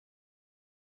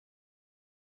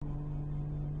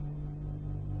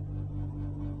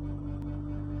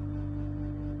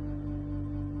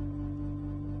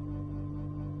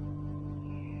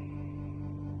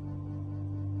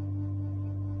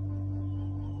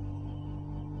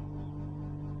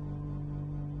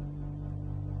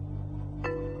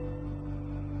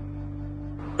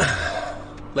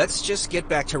let's just get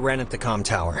back to Ren at the comm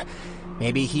tower.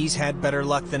 Maybe he's had better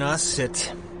luck than us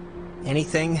at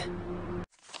anything.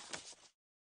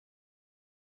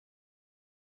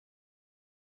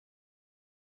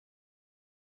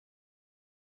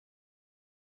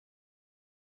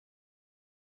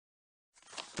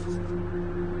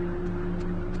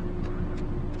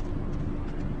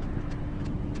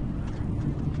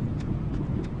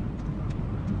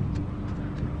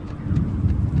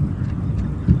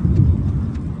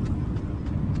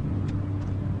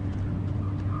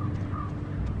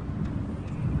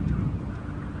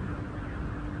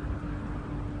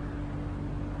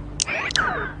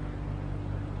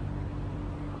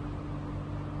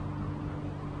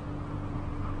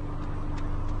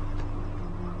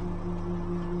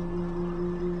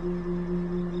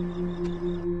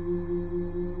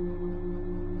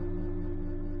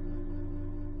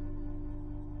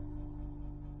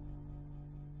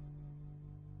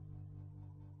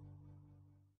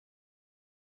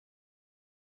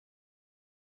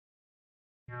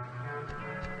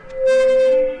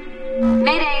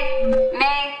 Mayday!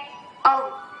 May!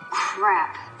 Oh,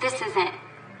 crap. This isn't...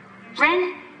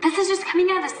 Ren, this is just coming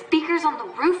out of the speakers on the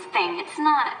roof thing. It's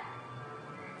not...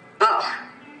 Ugh.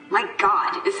 My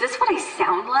god, is this what I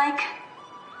sound like?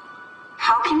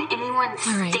 How can anyone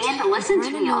stand to listen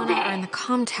to me all day? Ren and Nona are in the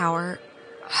comm tower.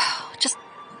 Just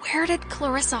where did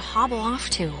Clarissa hobble off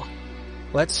to?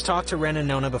 Let's talk to Ren and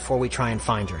Nona before we try and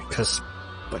find her, cause...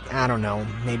 But I don't know,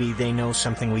 maybe they know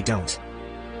something we don't.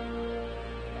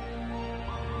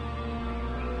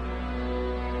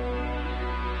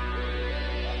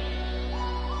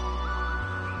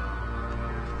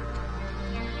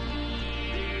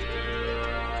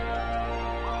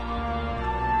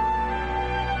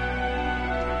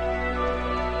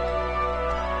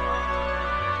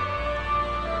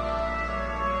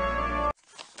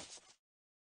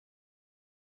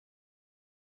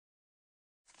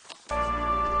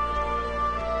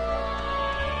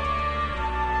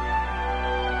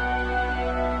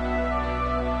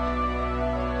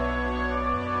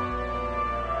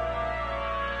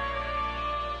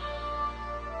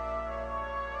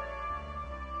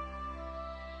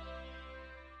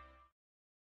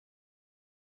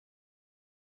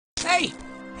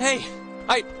 Hey,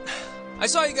 I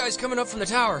saw you guys coming up from the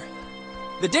tower.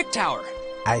 The Dick Tower.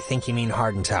 I think you mean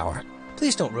Harden Tower.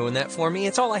 Please don't ruin that for me,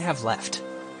 it's all I have left.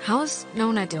 How's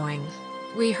Nona doing?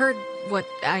 We heard what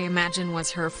I imagine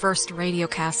was her first radio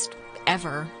cast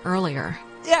ever earlier.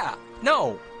 Yeah,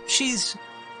 no,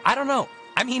 I don't know.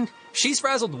 I mean, she's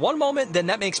frazzled one moment, then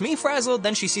that makes me frazzled,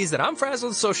 then she sees that I'm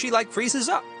frazzled, so she, freezes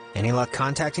up. Any luck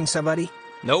contacting somebody?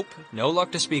 Nope, no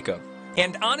luck to speak of.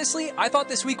 And honestly, I thought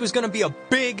this week was gonna be a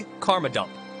big karma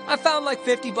dump. I found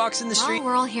 $50 in the street. Well,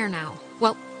 we're all here now.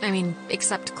 Well, I mean,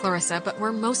 except Clarissa, but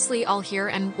we're mostly all here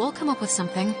and we'll come up with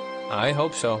something. I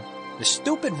hope so. The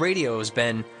stupid radio has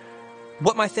been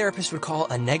what my therapist would call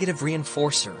a negative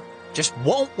reinforcer. Just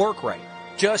won't work right.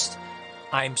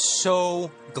 I'm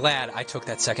so glad I took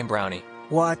that second brownie.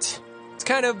 What? It's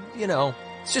kind of,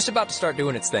 it's just about to start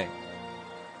doing its thing.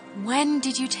 When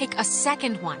did you take a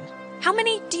second one? How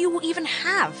many do you even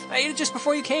have? I ate it just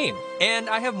before you came, and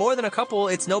I have more than a couple.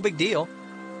 It's no big deal.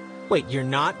 Wait, you're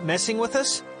not messing with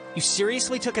us? You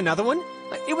seriously took another one?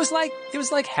 It was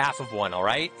like half of one, all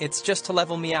right? It's just to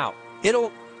level me out.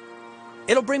 It'll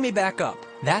bring me back up.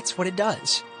 That's what it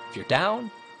does. If you're down...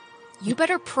 You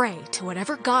better pray to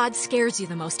whatever god scares you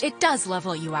the most. It does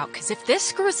level you out, because if this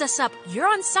screws us up, you're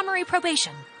on summary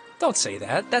probation. Don't say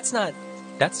that. That's not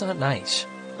nice.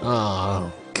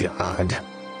 Oh, God.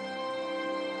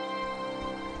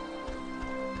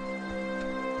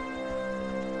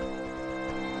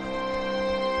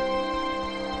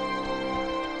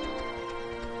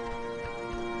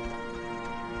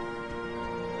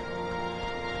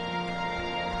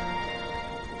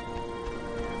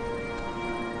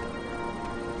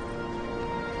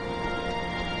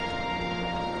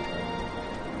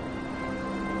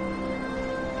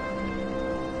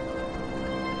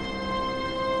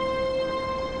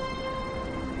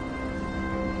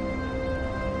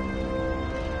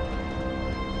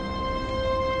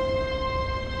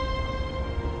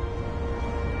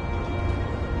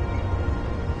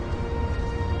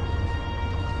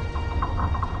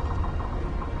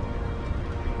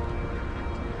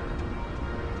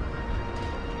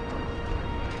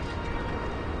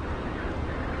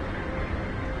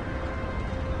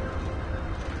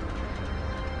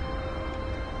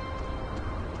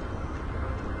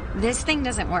 This thing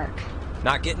doesn't work.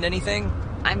 Not getting anything?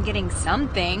 I'm getting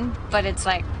something, but it's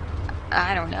I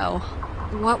don't know.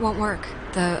 What won't work?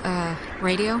 The,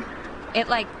 radio? It,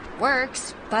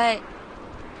 works, but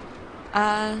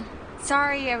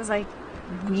Sorry I was, like,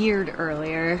 weird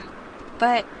earlier.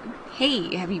 But,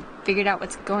 hey, have you figured out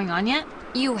what's going on yet?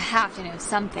 You have to know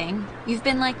something. You've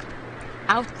been, like,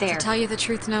 out there. To tell you the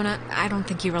truth, Nona, I don't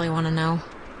think you really want to know.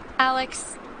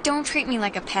 Alex, don't treat me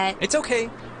like a pet. It's okay.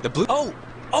 The blue...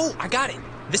 Oh, I got it.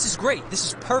 This is great. This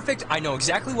is perfect. I know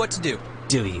exactly what to do.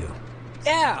 Do you?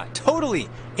 Yeah, totally.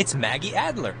 It's Maggie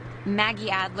Adler.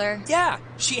 Maggie Adler? Yeah,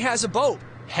 she has a boat.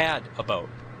 Had a boat.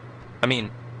 I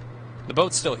mean, the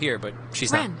boat's still here, but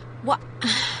she's Ren, not... what?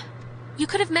 You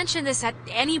could have mentioned this at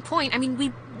any point. I mean,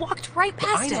 we walked right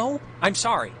past it. I know. I'm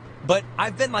sorry. But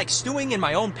I've been, like, stewing in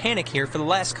my own panic here for the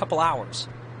last couple hours.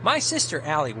 My sister,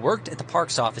 Allie, worked at the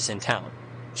parks office in town.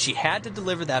 She had to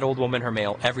deliver that old woman her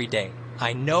mail every day.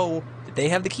 I know that they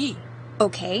have the key.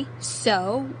 Okay,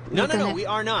 so... No, we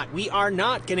are not. We are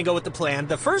not going to go with the plan.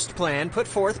 The first plan put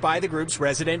forth by the group's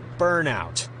resident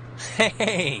Burnout.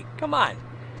 Hey, come on.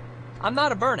 I'm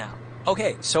not a burnout.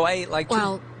 Okay, so I, like...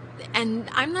 Well, and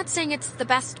I'm not saying it's the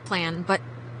best plan, but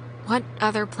what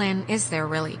other plan is there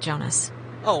really, Jonas?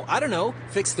 Oh, I don't know.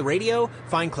 Fix the radio,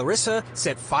 find Clarissa,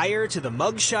 set fire to the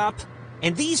mug shop.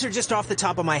 And these are just off the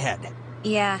top of my head.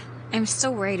 Yeah, I'm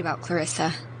still worried about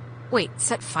Clarissa. Wait,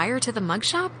 set fire to the mug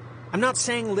shop? I'm not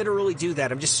saying literally do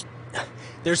that. I'm just...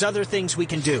 There's other things we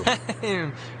can do.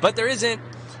 But there isn't.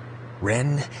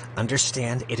 Ren,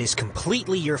 understand it is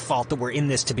completely your fault that we're in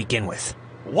this to begin with.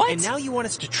 What? And now you want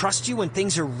us to trust you when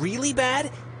things are really bad?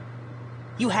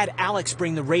 You had Alex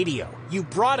bring the radio. You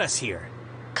brought us here.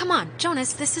 Come on,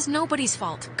 Jonas, this is nobody's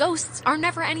fault. Ghosts are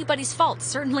never anybody's fault,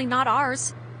 certainly not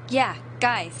ours. Yeah,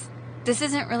 guys, this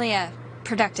isn't really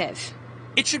productive.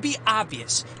 It should be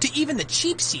obvious to even the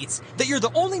cheap seats that you're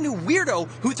the only new weirdo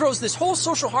who throws this whole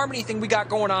social harmony thing we got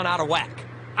going on out of whack.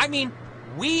 I mean,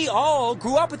 we all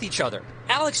grew up with each other.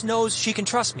 Alex knows she can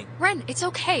trust me. Ren, it's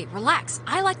okay. Relax.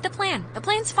 I like the plan. The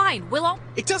plan's fine. We'll all...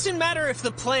 It doesn't matter if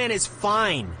the plan is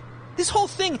fine. This whole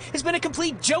thing has been a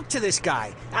complete joke to this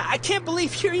guy. I can't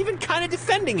believe you're even kind of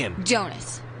defending him.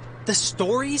 Jonas. The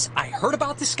stories I heard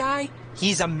about this guy,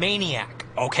 he's a maniac,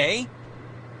 okay?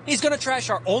 He's gonna trash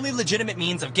our only legitimate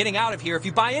means of getting out of here if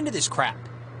you buy into this crap.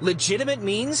 Legitimate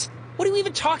means? What are you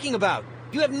even talking about?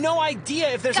 You have no idea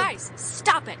if there's Guys,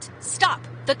 stop it. Stop.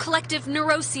 The collective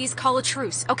neuroses call a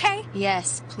truce, okay?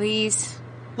 Yes, please.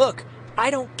 Look,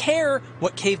 I don't care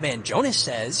what Caveman Jonas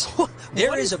says. There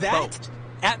What is is a that? boat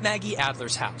at Maggie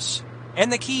Adler's house.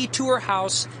 And the key to her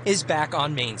house is back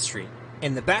on Main Street.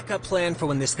 And the backup plan for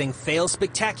when this thing fails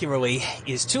spectacularly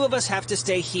is two of us have to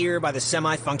stay here by the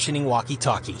semi-functioning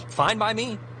walkie-talkie. Fine by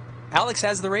me. Alex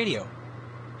has the radio.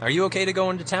 Are you okay to go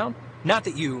into town? Not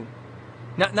that you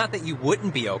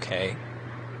wouldn't be okay.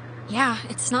 Yeah,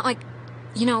 it's not like...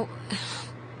 You know...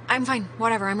 I'm fine.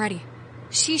 Whatever, I'm ready.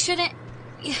 You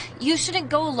shouldn't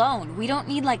go alone. We don't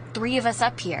need, like, 3 of us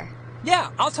up here. Yeah,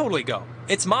 I'll totally go.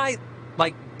 It's my,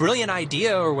 like, brilliant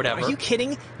idea or whatever. Are you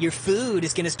kidding? Your food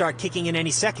is going to start kicking in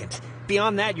any second.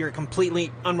 Beyond that, you're a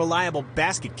completely unreliable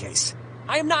basket case.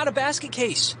 I am not a basket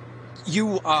case.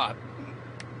 You,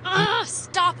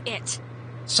 Stop it!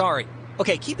 Sorry.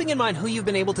 Okay, keeping in mind who you've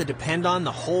been able to depend on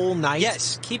the whole night.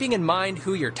 Yes, keeping in mind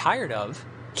who you're tired of.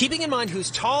 Keeping in mind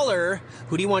who's taller,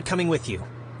 who do you want coming with you?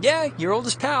 Yeah, your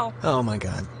oldest pal. Oh my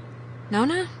god.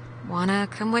 Nona, wanna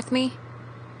come with me?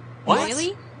 What?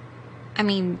 Really? I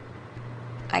mean,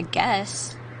 I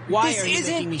guess. Why This are you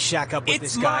isn't- making me shack up with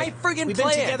it's this guy? my friggin' We've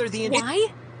plan. been together the Why?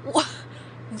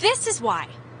 This is why.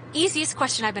 Easiest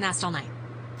question I've been asked all night.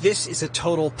 This is a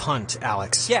total punt,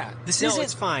 Alex. Yeah, this No, isn't...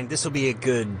 it's fine. This will be a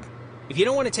good... If you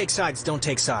don't want to take sides, don't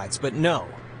take sides. But no,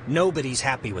 nobody's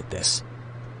happy with this.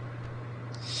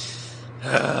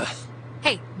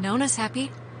 Hey, Nona's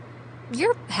happy.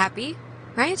 You're happy,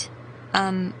 right?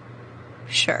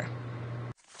 Sure.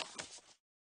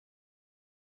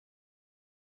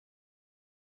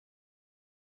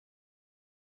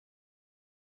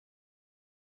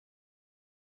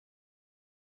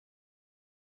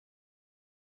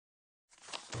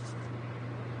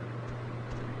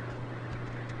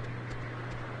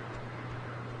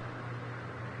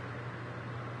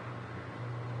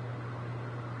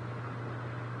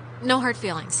 No hard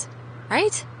feelings,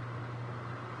 right?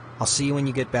 I'll see you when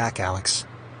you get back, Alex.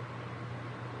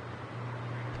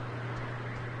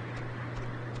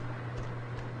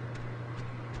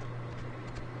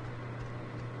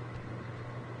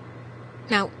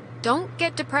 Now, don't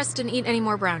get depressed and eat any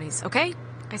more brownies, okay?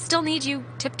 I still need you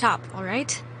tip-top, all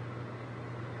right?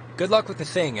 Good luck with the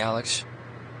thing, Alex.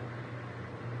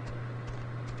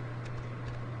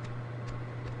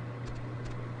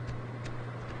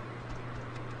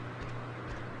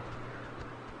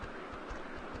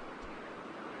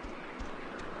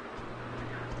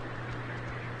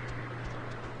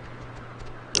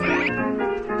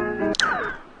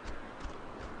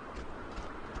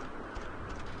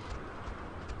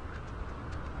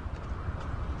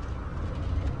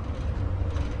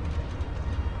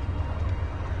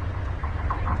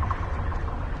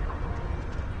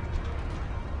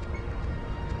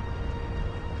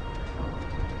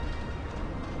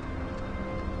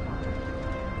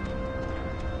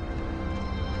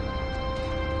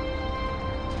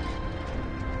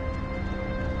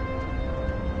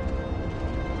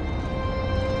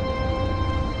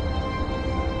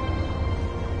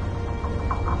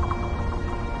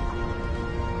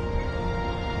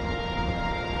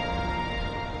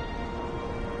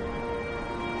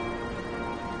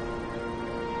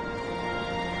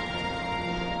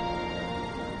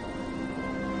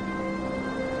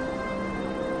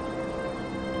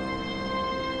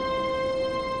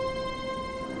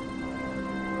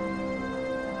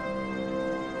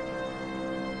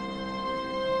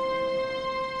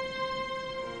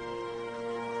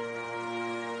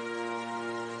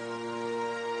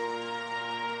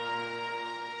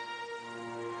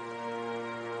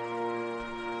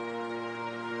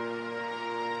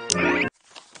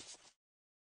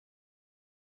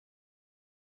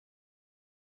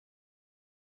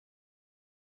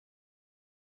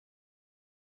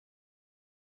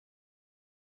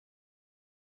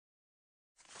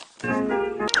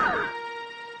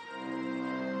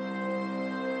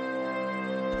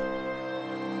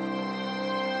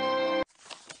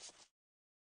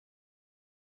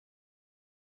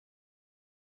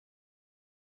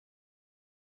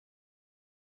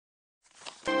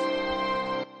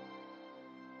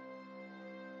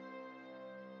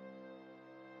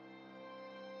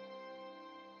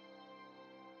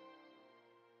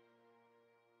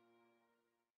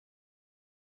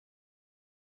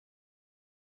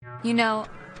 You know,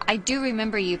 I do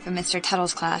remember you from Mr.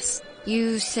 Tuttle's class.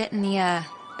 You sit in the,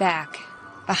 back,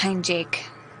 behind Jake.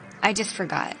 I just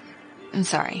forgot. I'm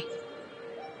sorry.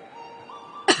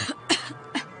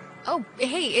 Oh,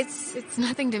 hey, it's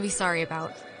nothing to be sorry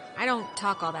about. I don't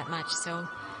talk all that much, so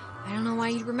I don't know why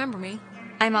you'd remember me.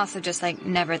 I'm also just, like,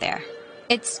 never there.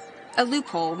 It's a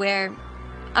loophole where,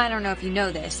 I don't know if you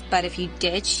know this, but if you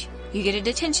ditch, you get a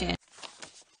detention.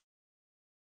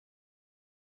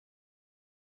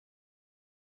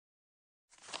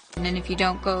 And then if you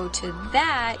don't go to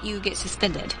that, you get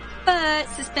suspended. But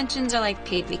suspensions are like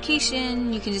paid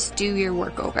vacation. You can just do your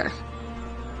work over.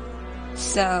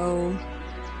 So...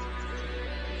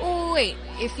 Oh, wait,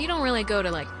 if you don't really go to,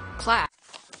 like, class...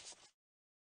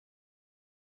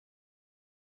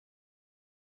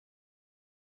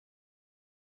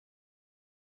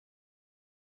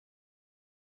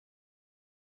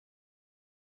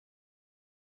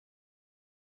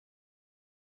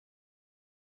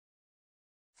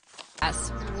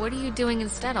 What are you doing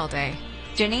instead all day?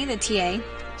 Jenny, the TA,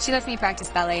 she lets me practice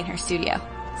ballet in her studio.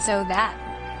 So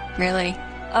that, really.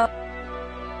 Oh.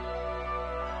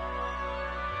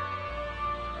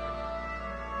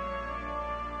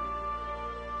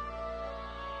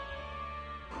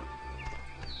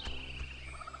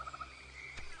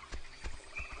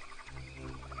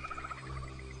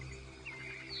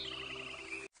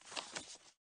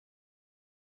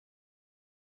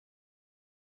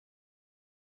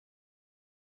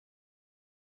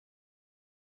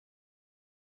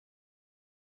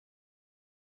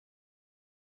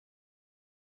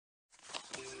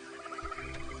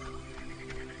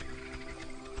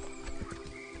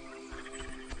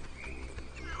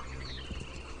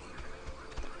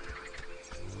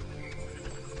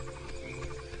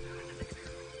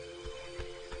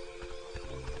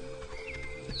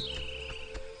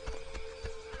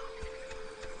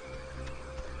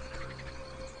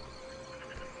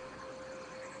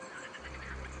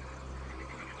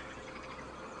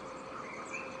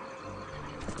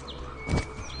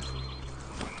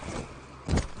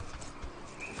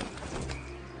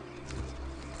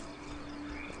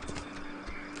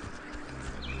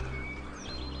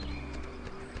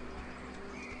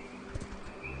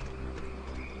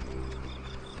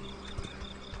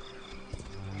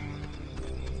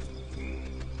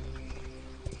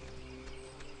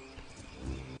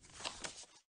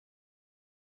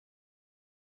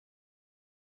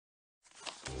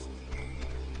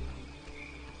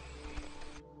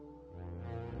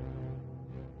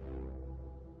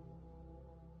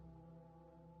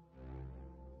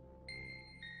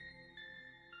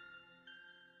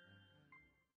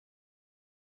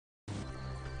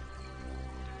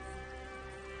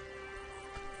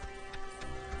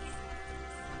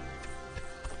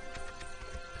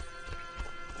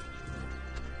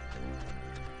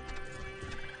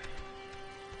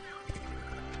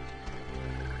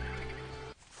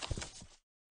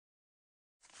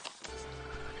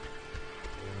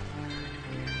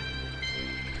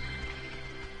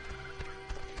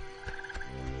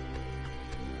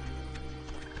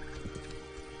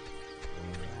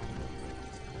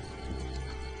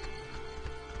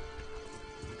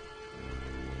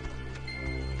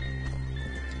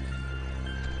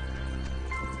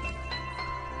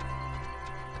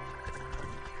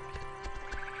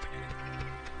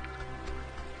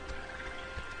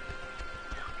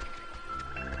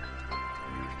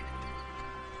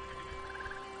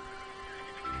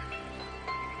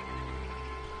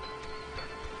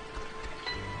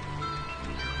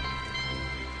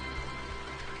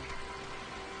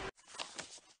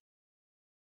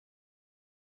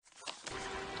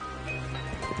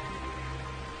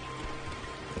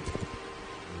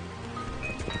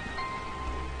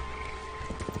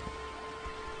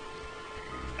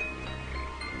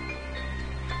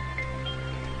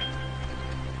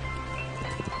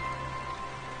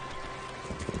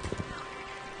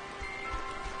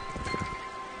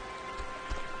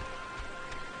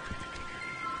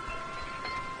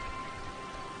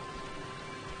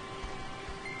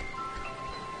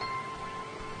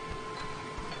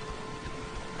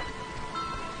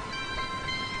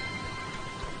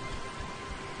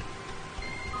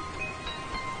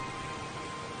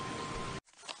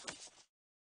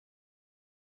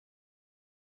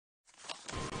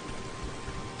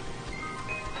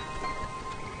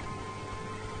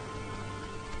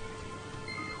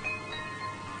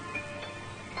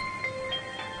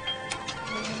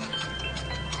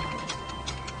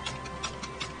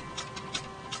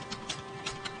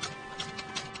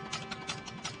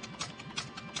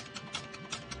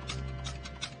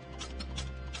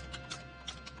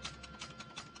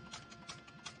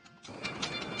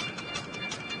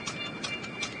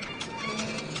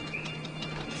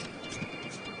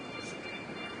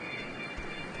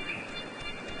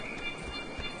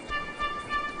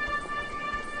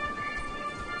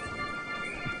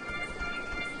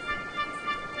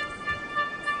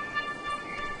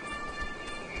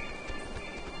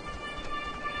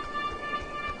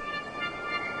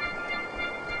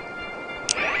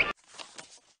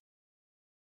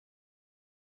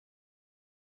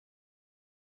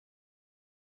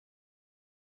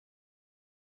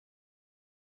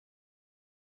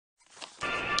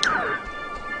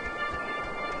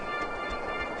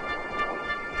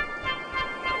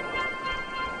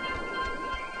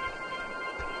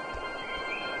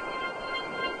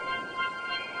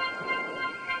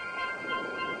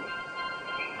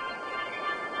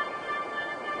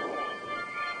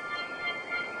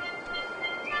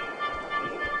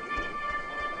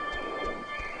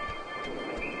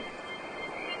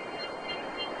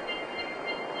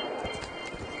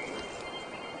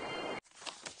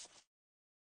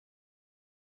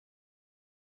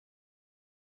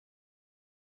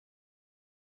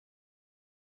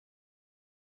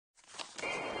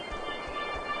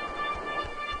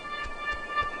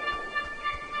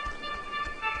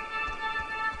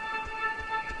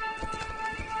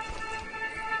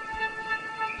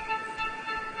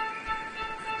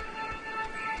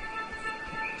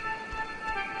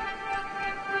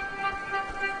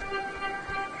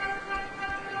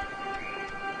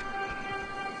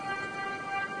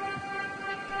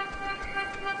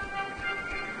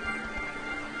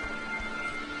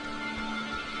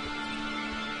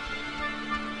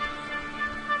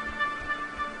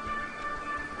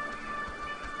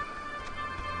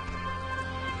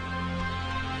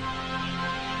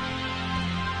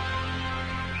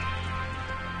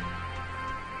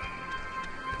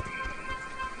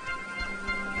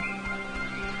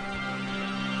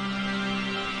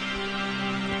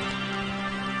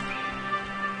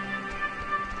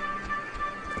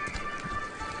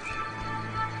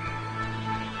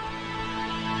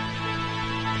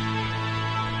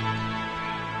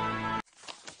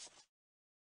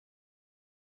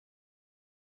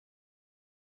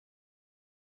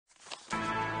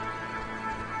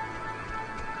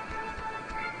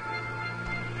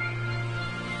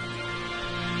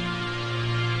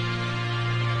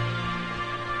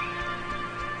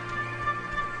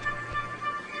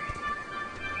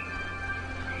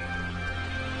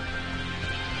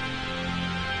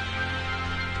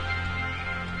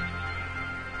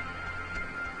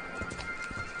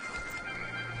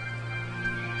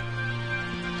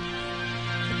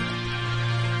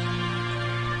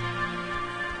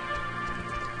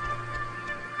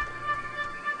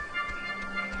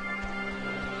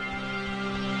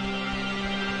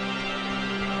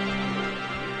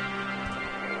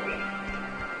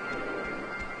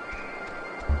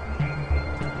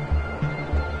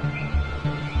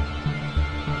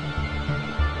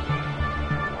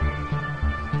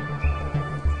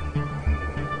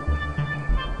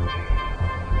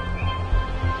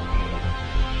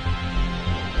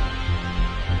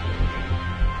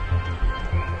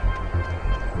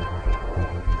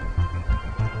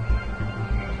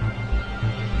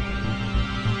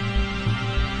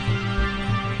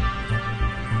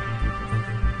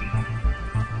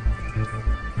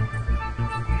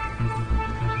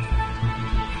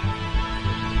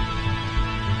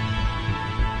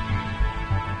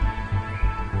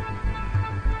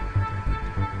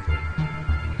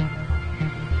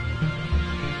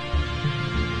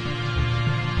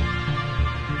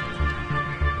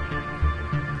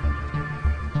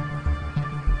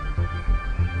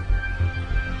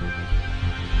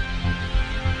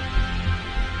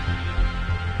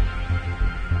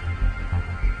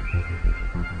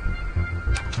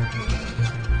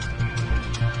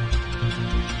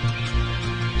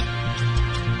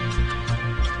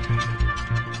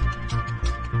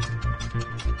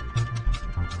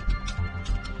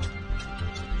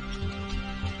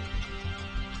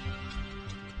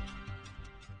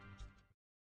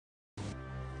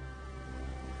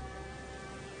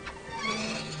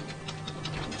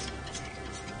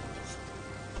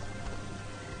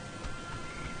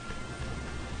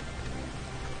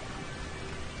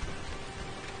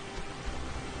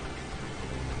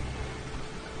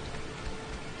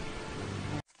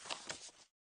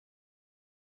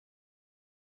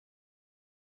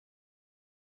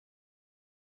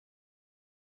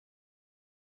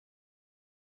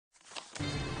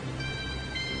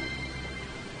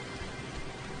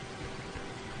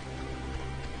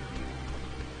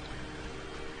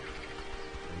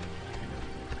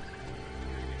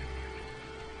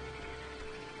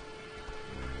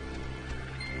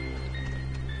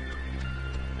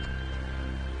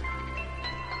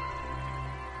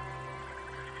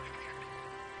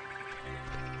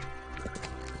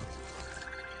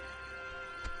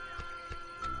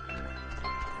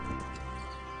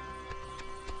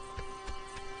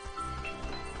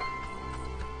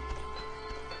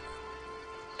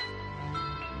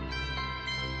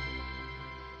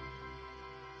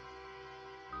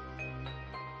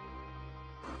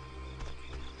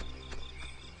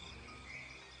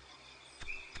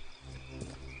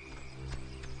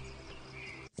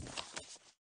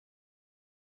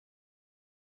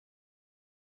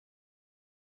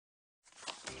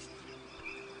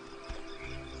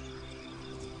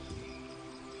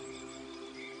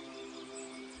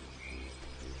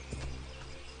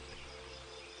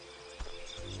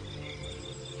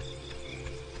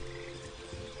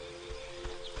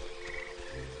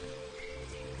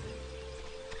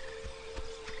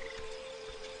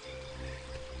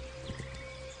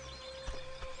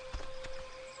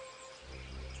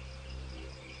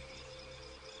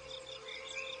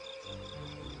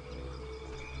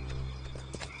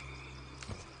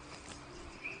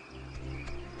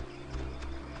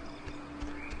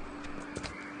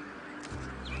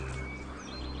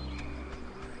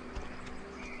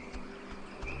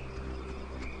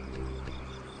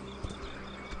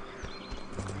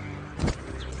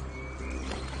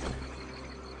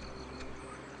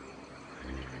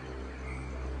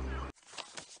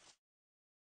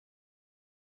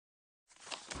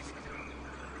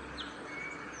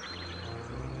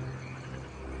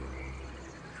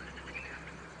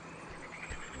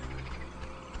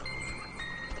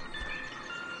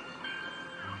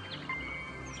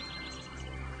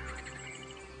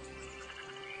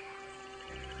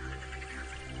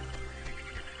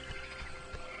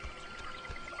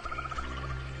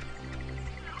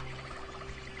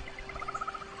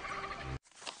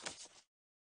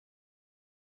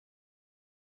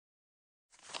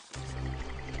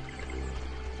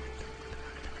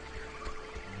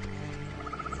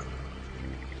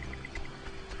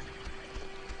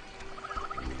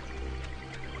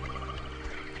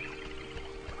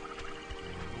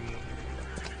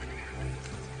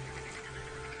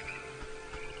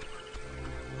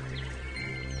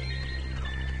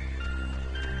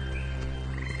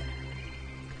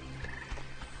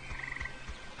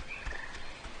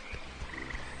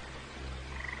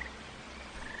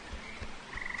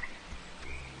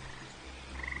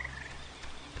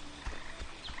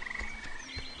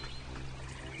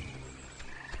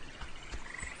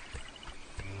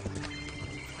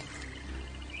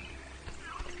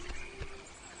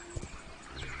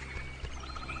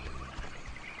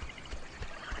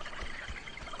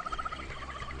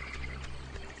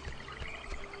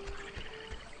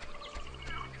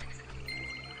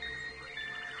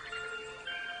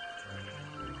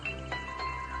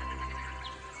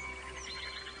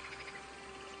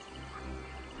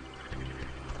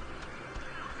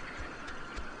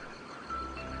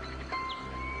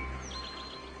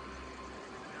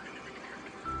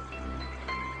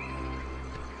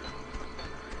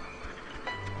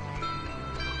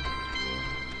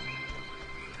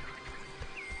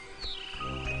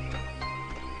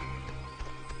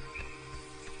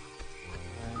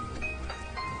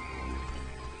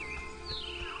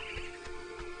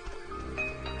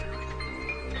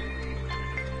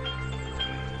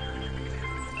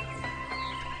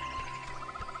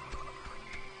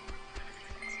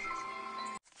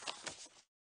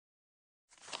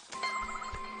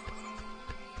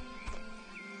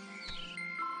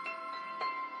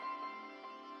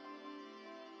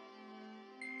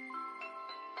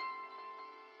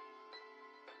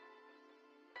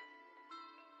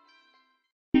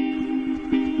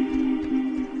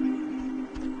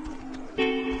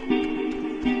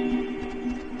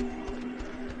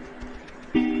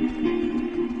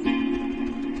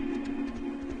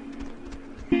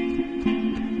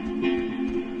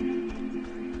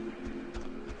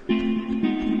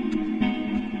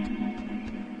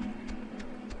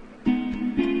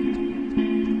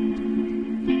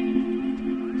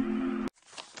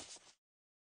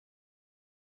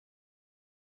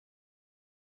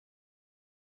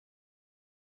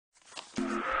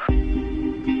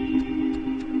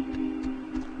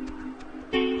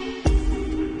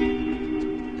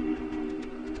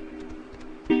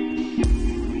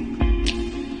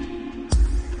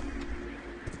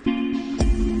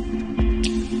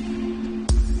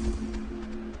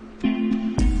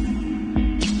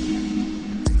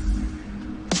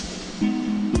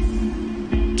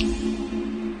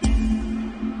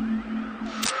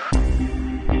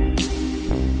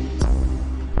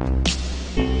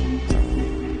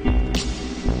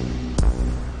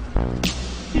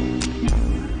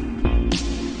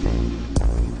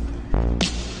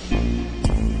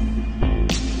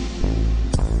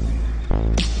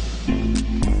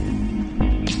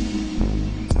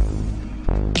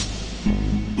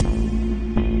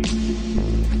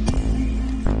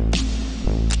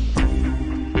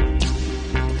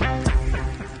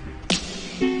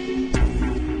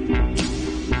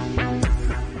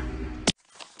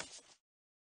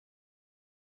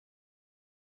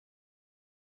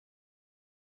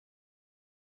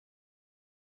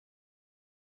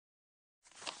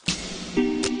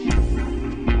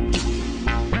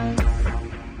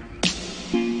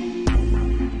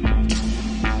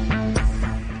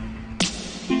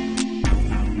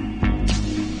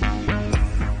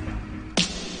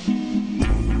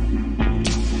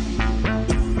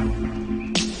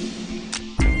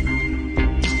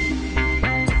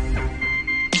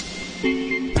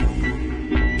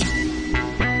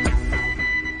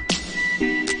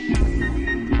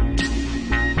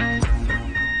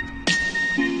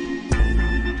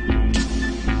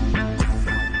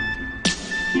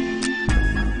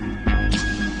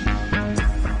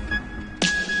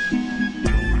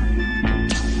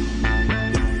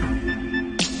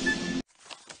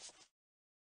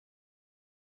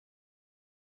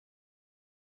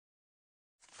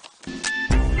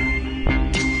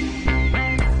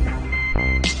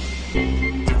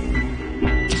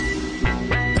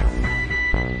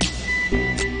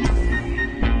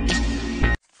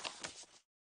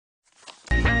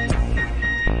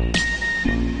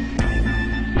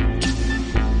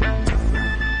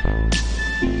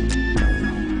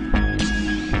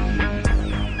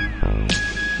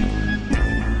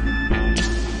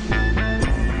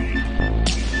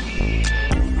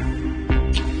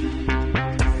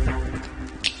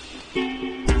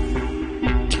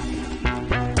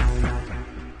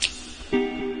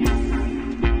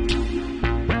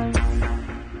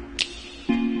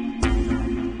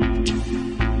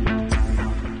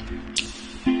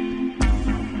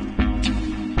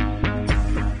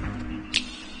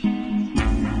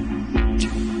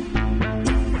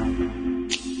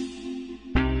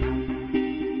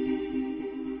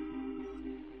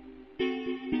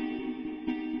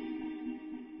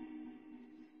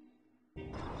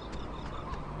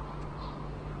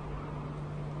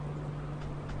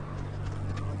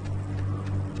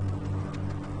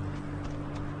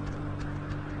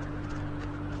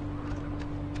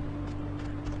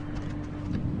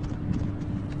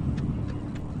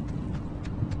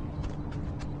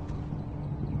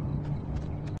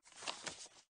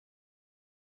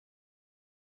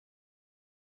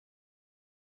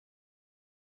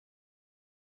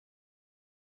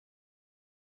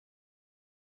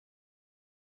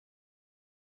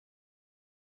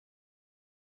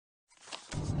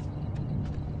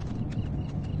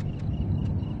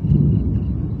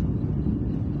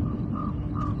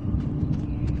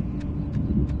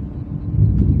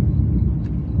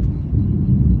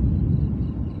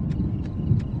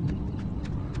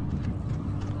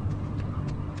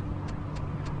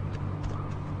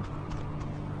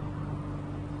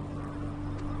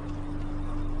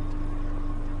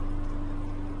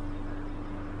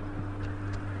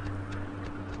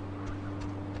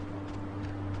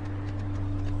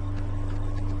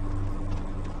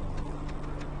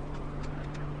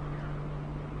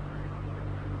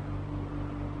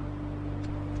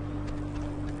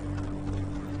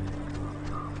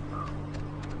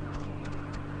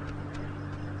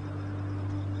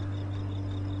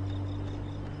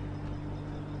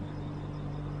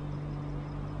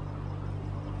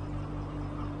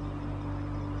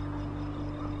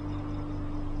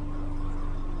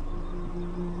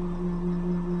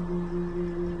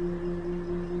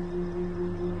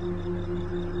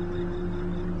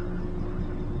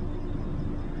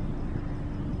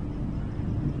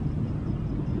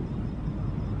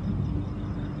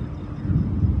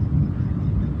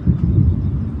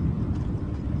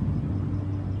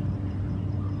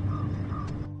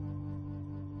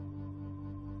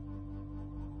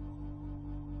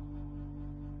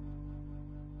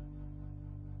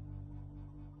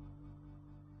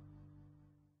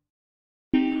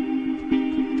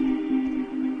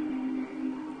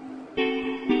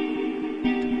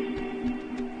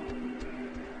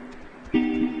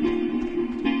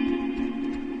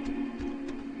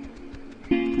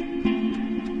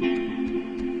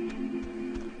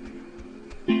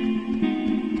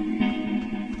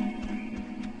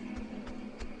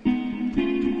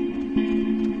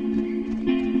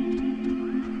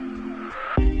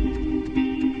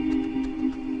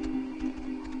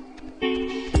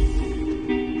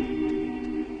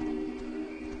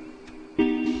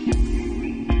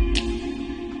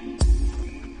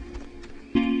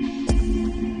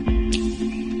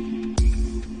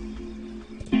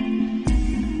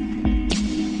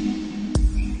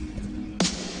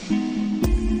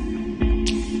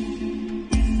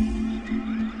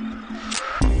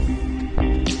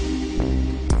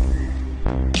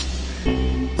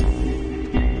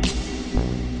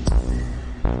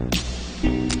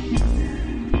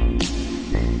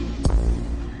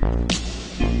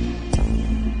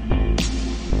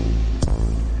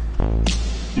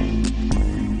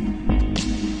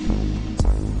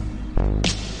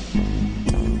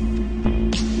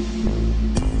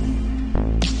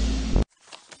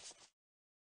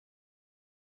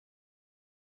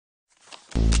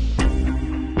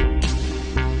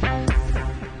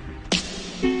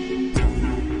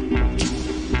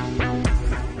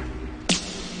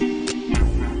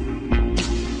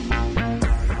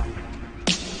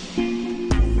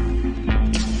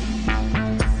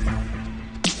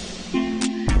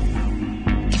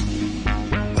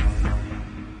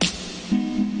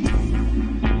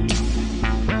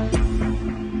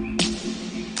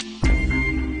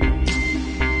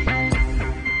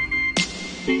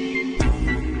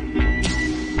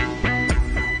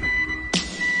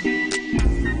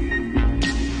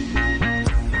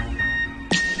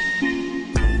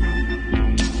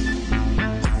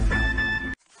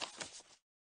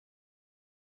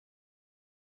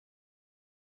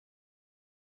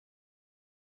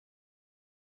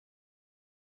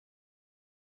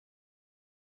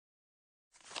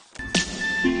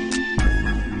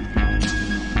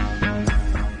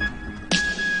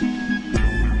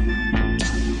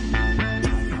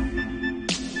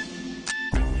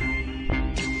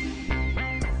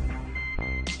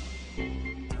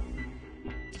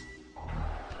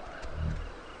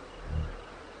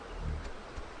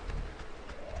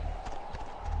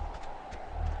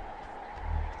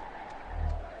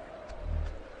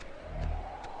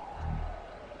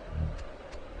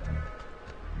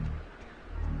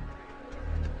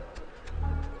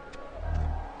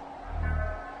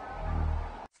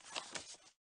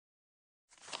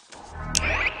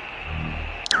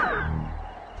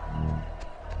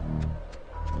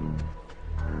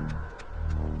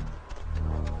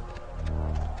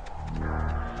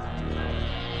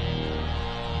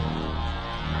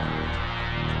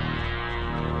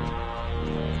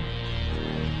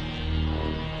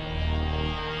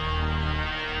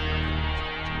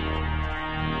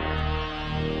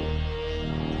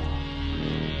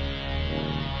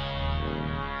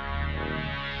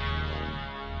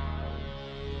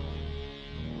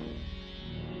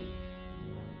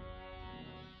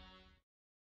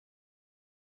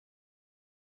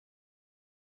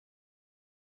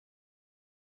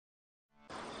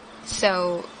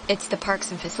 So, it's the Parks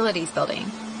and Facilities building.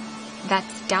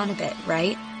 That's down a bit,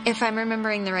 right? If I'm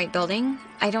remembering the right building,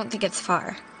 I don't think it's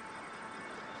far.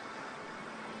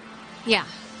 Yeah.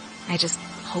 I just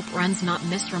hope Ren's not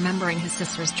misremembering his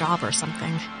sister's job or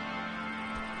something.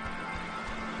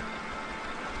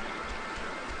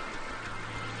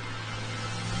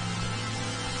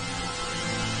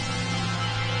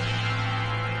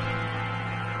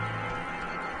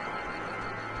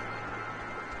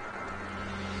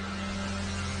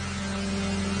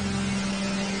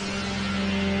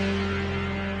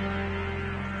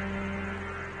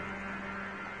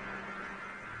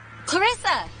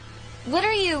 Clarissa! What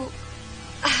are you...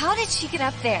 How did she get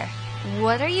up there?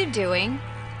 What are you doing?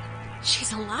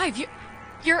 She's alive.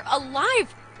 You're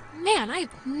alive. Man, I've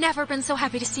never been so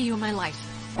happy to see you in my life.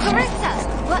 Clarissa!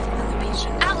 What?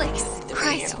 Alex!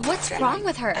 Christ, what's wrong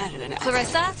with her?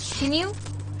 Clarissa, can you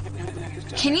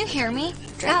hear me?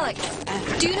 Alex,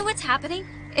 do you know what's happening?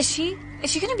 Is she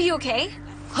gonna be okay?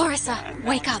 Clarissa,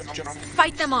 wake up.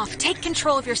 Fight them off. Take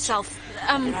control of yourself.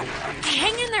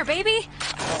 Hang in there, baby.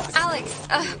 Alex,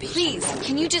 please,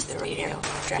 can you just...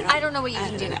 I don't know what you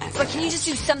can do, but can you just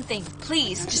do something?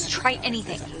 Please, just try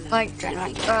anything. Like,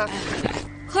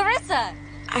 Clarissa!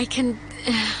 I can...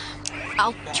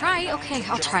 I'll try. Okay,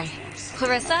 I'll try.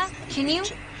 Clarissa, can you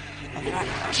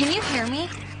hear me?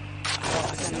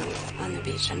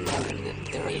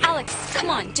 Alex, come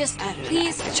on, just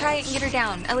please try and get her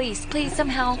down. Elise, please,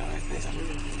 somehow.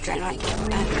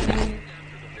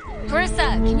 Clarissa,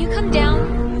 can you come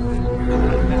down?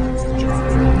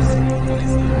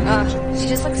 She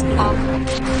just looks awful.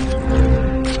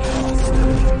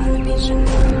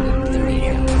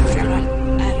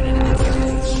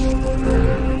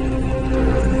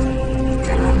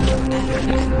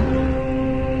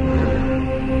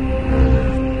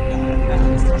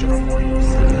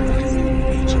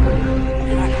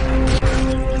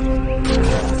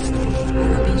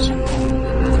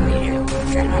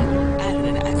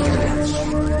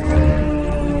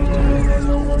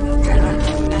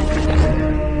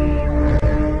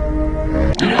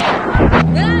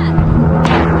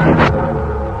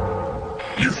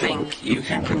 You think you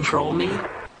can control me?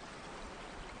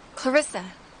 Clarissa.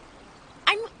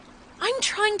 I'm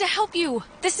trying to help you.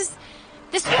 This...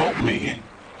 Help me.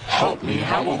 Help me.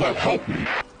 How will that help me?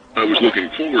 I was looking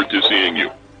forward to seeing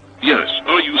you. Yes,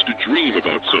 I used to dream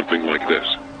about something like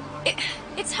this.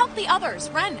 It's helped the others.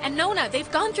 Ren and Nona,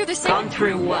 they've gone through the same... Gone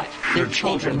through what? They're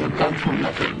children. They've gone through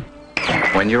nothing.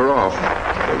 When you're off,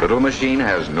 the little machine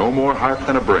has no more heart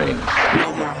than a brain.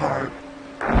 No more heart.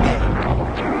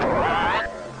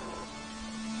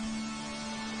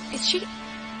 Is she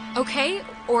okay?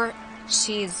 Or...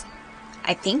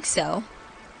 I think so.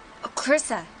 Oh,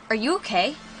 Clarissa, are you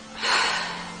okay?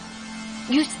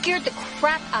 You scared the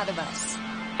crap out of us.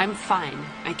 I'm fine.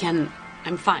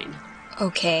 I'm fine.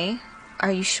 Okay.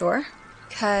 Are you sure?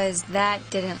 'Cause that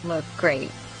didn't look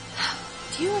great.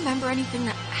 Do you remember anything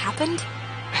that happened?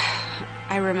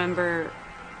 I remember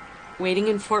waiting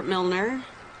in Fort Milner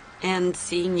and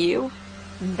seeing you.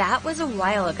 That was a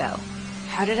while ago.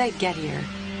 How did I get here?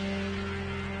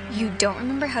 You don't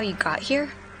remember how you got here?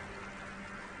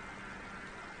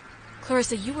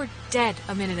 Clarissa, you were dead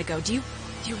a minute ago. Do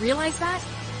you realize that?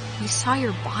 You saw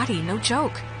your body, no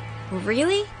joke.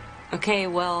 Really? Okay,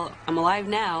 well, I'm alive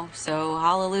now, so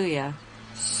hallelujah.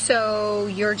 So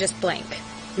you're just blank.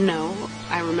 No,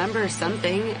 I remember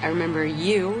something. I remember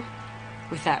you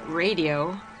with that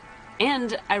radio.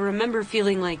 And I remember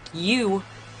feeling like you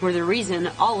were the reason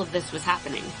all of this was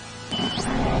happening.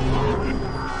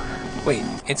 Wait,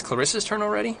 it's Clarissa's turn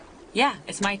already? Yeah,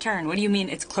 it's my turn. What do you mean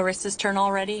it's Clarissa's turn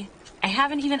already? I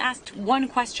haven't even asked one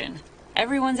question.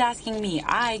 Everyone's asking me.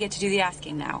 I get to do the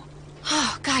asking now.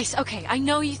 Oh, guys, okay, I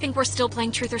know you think we're still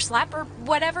playing Truth or Slap or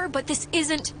whatever, but this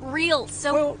isn't real,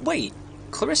 so... Well, wait.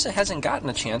 Clarissa hasn't gotten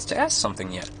a chance to ask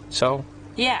something yet, so...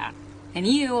 Yeah, and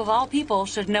you, of all people,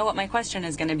 should know what my question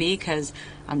is going to be, because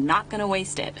I'm not going to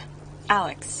waste it.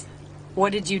 Alex,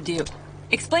 what did you do?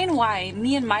 Explain why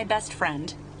me and my best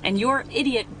friend, and your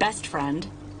idiot best friend,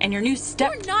 and your new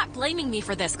You're not blaming me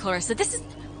for this, Clarissa. This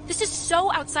is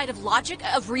so outside of logic,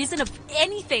 of reason, of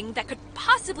anything that could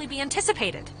possibly be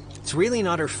anticipated. It's really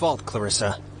not her fault,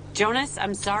 Clarissa. Jonas,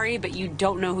 I'm sorry, but you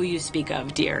don't know who you speak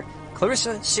of, dear.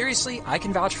 Clarissa, seriously, I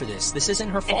can vouch for this. This isn't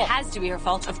her fault. It has to be her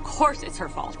fault. Of course it's her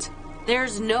fault.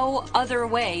 There's no other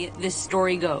way this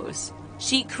story goes.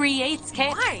 She creates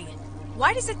chaos. Why?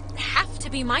 Why does it have to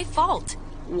be my fault?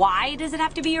 Why does it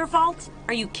have to be your fault?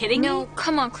 Are you kidding me? No,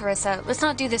 come on, Clarissa. Let's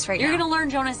not do this right You're now. gonna learn,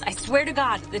 Jonas. I swear to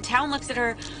God. The town looks at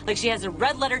her like she has a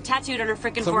red letter tattooed on her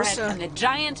freaking forehead. And the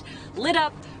giant, lit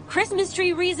up, Christmas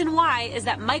tree reason why is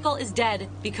that Michael is dead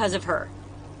because of her.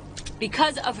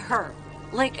 Because of her.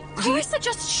 Like, Clarissa,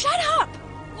 just shut up!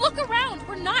 Look around.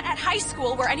 We're not at high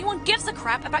school where anyone gives a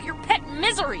crap about your pet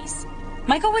miseries.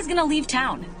 Michael was gonna leave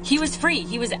town. He was free.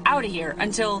 He was out of here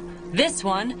until this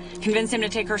one convinced him to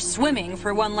take her swimming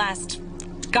for one last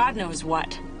God knows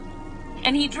what.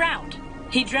 And he drowned.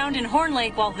 He drowned in Horn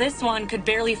Lake while this one could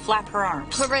barely flap her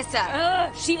arms.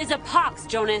 Clarissa. She is a pox,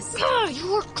 Jonas.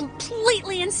 You are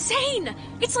completely insane.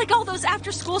 It's like all those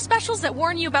after-school specials that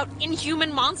warn you about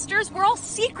inhuman monsters. We're all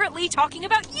secretly talking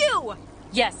about you.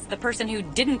 Yes, the person who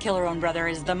didn't kill her own brother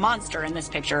is the monster in this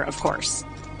picture, of course.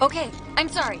 Okay, I'm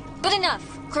sorry, but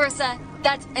enough. Clarissa,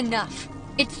 that's enough.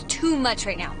 It's too much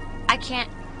right now. I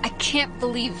can't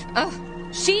believe...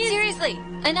 Ugh. Seriously,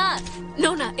 enough.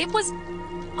 Nona, it was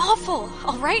awful,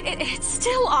 all right? It's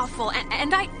still awful,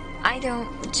 and I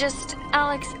don't... Just...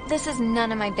 Alex, this is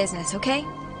none of my business, okay?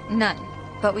 None.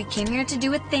 But we came here to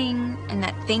do a thing, and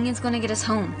that thing is gonna get us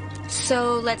home.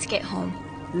 So, let's get home.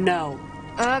 No.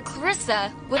 Clarissa,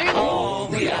 what are you... All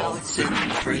the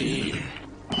Oxenfree.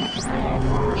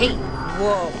 Hey,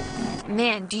 whoa.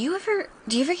 Man, do you ever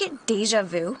get deja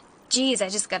vu? Geez, I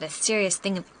just got a serious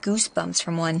thing of goosebumps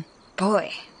from one.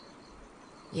 Boy.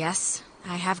 Yes,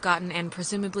 I have gotten and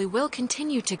presumably will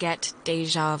continue to get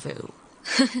deja vu.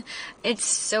 It's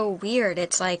so weird.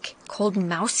 It's like cold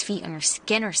mouse feet on your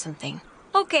skin or something.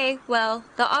 Okay, well,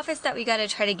 the office that we gotta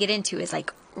try to get into is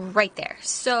like right there.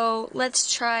 So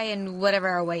let's try and whatever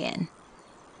our way in.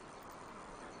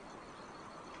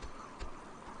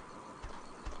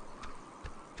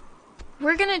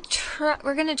 We're gonna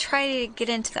try to get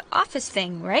into the office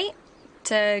thing, right?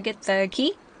 To get the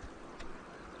key?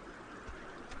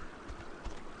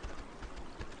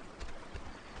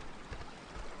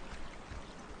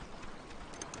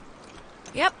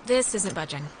 Yep, this isn't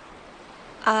budging.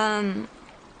 I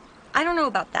don't know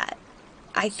about that.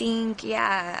 I think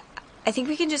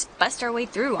we can just bust our way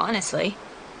through, honestly.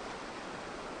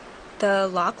 The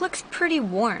lock looks pretty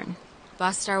worn.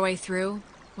 Bust our way through?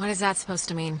 What is that supposed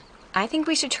to mean? I think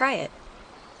we should try it.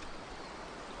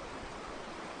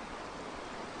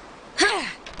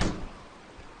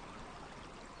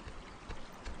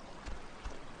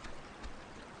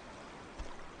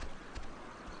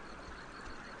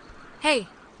 Hey,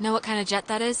 know what kind of jet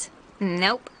that is?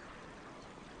 Nope.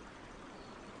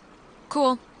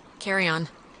 Cool. Carry on.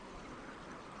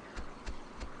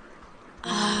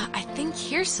 I think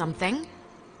here's something.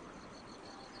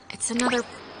 It's another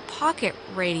pocket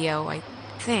radio, I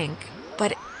think.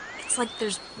 But it's like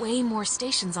there's way more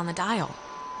stations on the dial.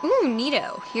 Ooh,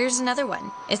 neato. Here's another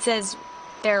one. It says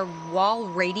they're wall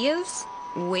radios?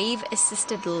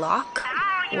 Wave-assisted lock?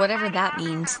 Whatever that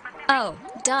means. Oh,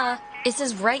 duh. It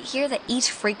says right here that each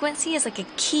frequency is like a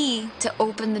key to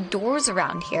open the doors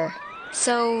around here.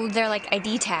 So they're like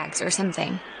ID tags or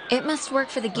something. It must work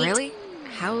for the gate. Really?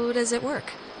 How does it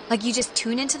work? Like you just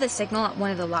tune into the signal at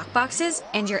one of the lock boxes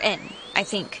and you're in, I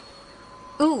think.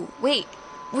 Ooh, wait,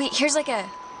 here's like a...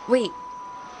 Wait,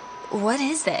 what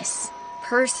is this?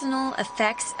 Personal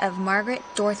Effects of Margaret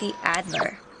Dorothy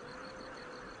Adler.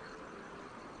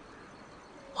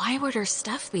 Why would her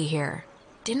stuff be here?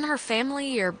 Didn't her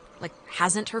family, or, like,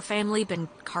 hasn't her family been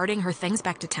carting her things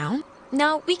back to town?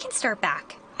 No, we can start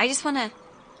back. I just wanna...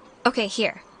 Okay,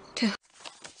 here.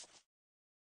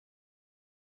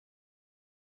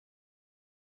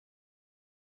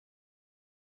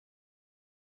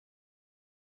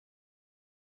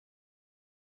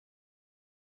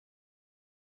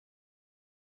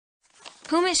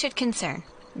 Whom it should concern,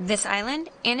 this island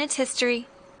and its history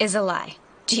is a lie.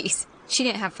 Jeez, she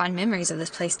didn't have fond memories of this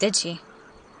place, did she?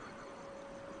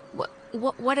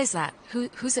 What is that?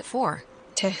 Who's it for?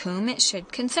 To whom it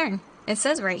should concern. It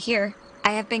says right here,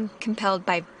 I have been compelled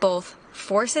by both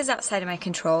forces outside of my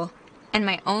control and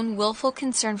my own willful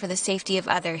concern for the safety of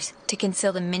others to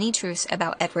conceal the many truths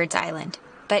about Edward's Island.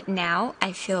 But now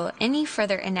I feel any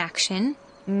further inaction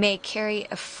may carry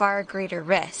a far greater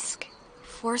risk.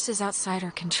 Forces outside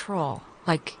our control?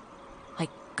 Like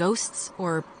ghosts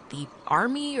or the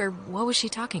army, or what was she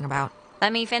talking about?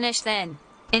 Let me finish then.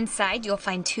 Inside, you'll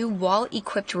find 2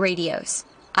 wall-equipped radios.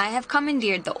 I have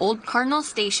commandeered the old Cardinal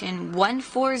Station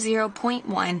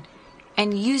 140.1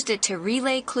 and used it to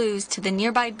relay clues to the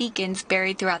nearby beacons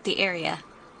buried throughout the area.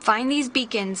 Find these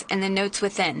beacons and the notes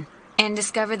within, and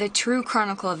discover the true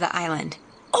chronicle of the island.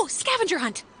 Oh, scavenger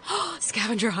hunt!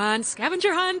 Scavenger hunt,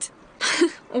 scavenger hunt!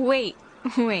 Wait.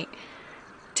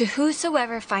 To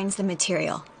whosoever finds the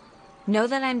material, know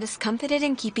that I'm discomfited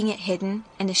in keeping it hidden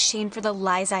and ashamed for the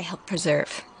lies I helped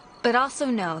preserve. But also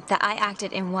know that I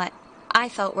acted in what I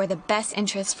felt were the best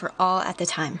interests for all at the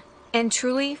time. And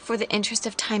truly for the interest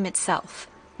of time itself.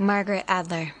 Margaret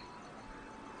Adler.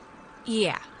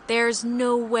 Yeah, there's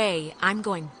no way I'm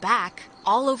going back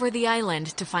all over the island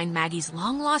to find Maggie's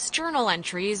long-lost journal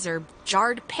entries or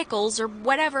jarred pickles or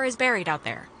whatever is buried out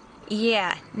there.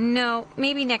 Yeah, no,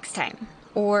 maybe next time.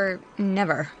 Or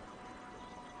never.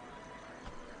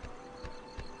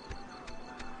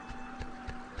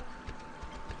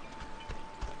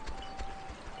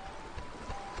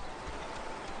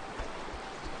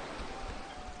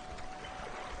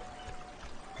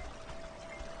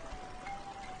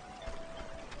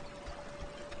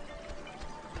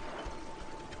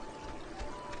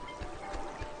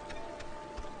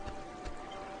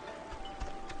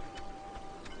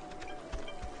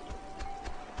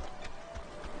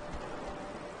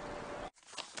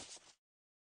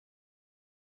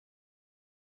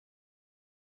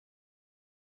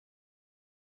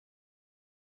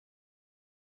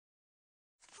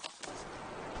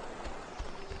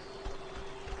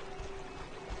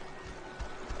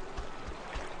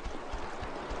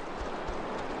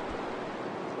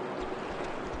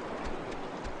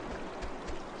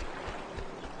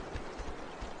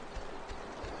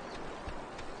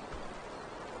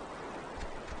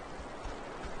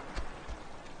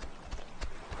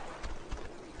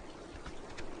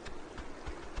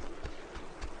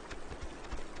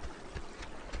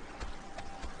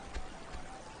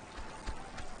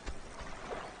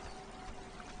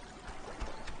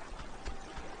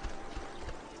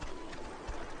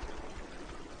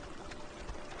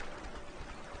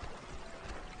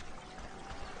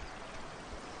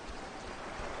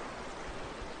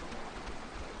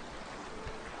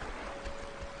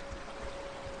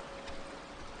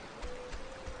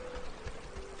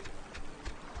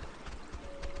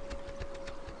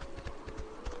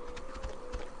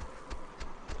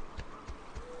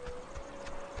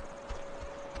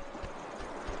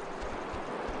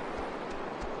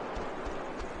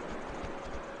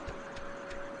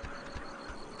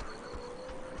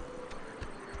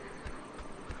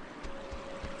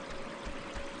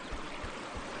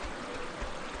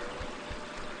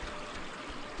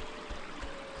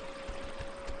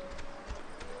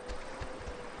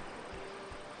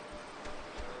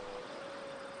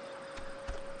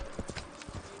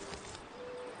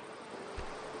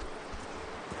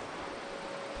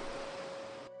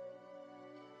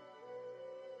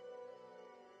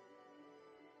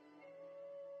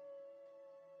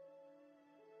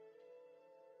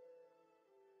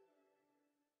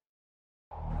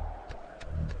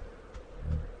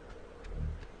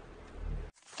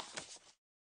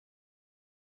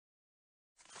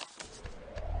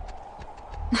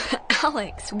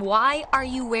 Alex, why are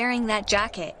you wearing that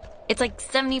jacket? It's like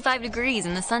 75 degrees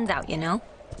and the sun's out, you know?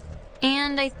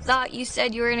 And I thought you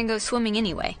said you were gonna go swimming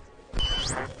anyway.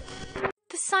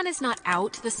 The sun is not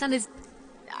out. The sun is...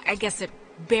 I guess it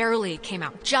barely came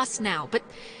out just now. But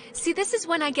see, this is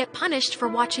when I get punished for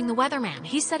watching the weatherman.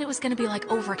 He said it was gonna be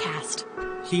like overcast.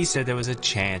 He said there was a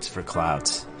chance for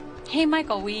clouds. Hey,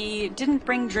 Michael, we didn't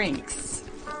bring drinks.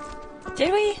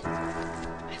 Did we?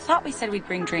 I thought we said we'd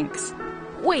bring drinks.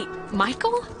 Wait,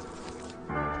 Michael?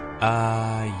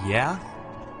 Yeah?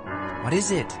 What is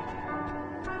it?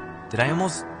 Did I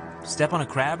almost step on a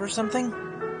crab or something?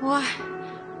 What?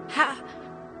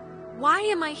 Why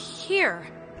am I here?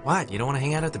 What, you don't want to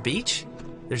hang out at the beach?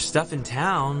 There's stuff in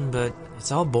town, but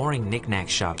it's all boring knick-knack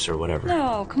shops or whatever.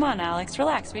 No, come on, Alex,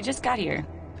 relax, we just got here.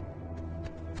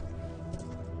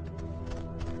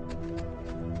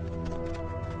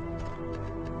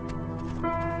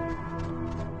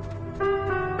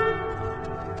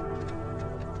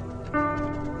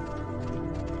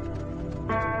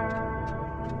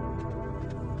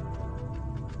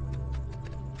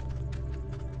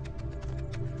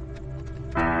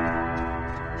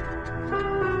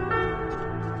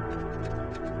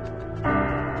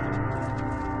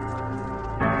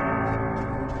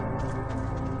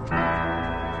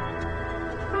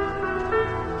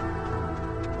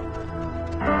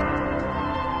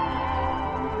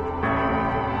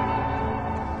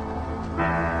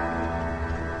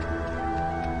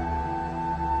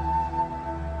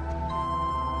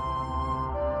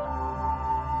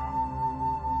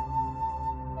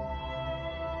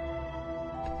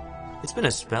 It's been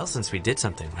a spell since we did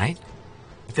something, right?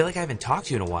 I feel like I haven't talked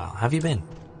to you in a while. How have you been?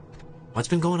 What's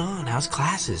been going on? How's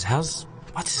classes? How's...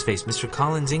 what's-his-face, Mr.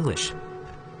 Collins' English?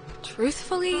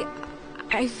 Truthfully,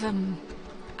 I've...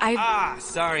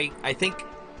 sorry. I think...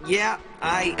 yeah,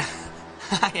 I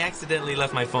accidentally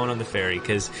left my phone on the ferry,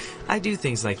 because I do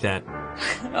things like that.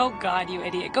 Oh God, you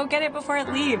idiot. Go get it before it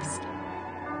leaves.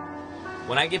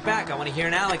 When I get back, I want to hear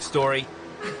an Alex story.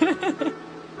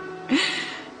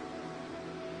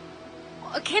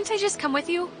 Can't I just come with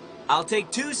you? I'll take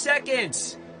 2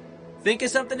 seconds. Think of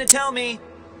something to tell me.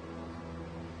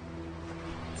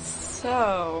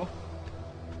 So...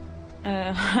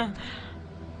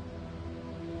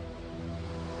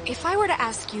 If I were to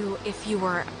ask you if you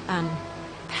were,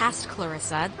 past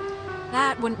Clarissa,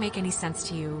 that wouldn't make any sense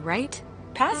to you, right?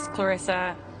 Past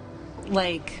Clarissa?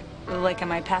 Like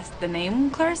am I past the name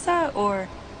Clarissa, or...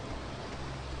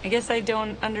 I guess I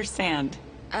don't understand.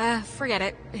 Forget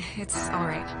it. It's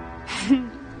alright.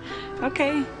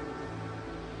 Okay.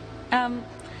 I'm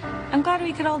glad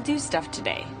we could all do stuff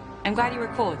today. I'm glad you were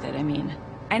cool with it, I mean.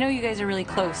 I know you guys are really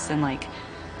close, and like,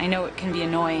 I know it can be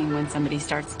annoying when somebody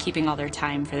starts keeping all their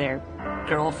time for their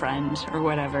girlfriend or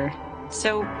whatever.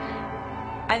 So,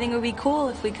 I think it would be cool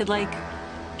if we could, like,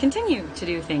 continue to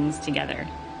do things together.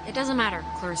 It doesn't matter,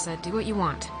 Clarissa. Do what you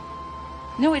want.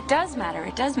 No, it does matter.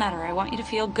 It does matter. I want you to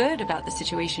feel good about the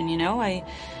situation, you know? I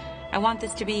want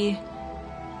this to be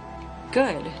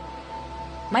good.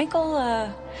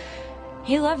 Michael,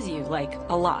 he loves you, like,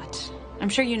 a lot. I'm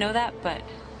sure you know that, but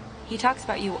he talks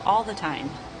about you all the time.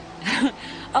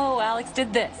 Oh, Alex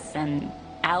did this, and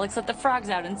Alex let the frogs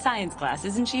out in science class.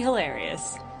 Isn't she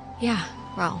hilarious? Yeah,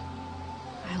 well,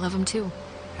 I love him too.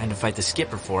 I had to fight the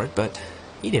skipper for it, but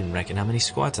he didn't reckon how many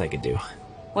squats I could do.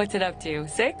 What's it up to,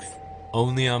 6?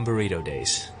 Only on burrito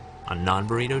days. On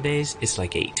non-burrito days, it's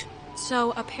like 8.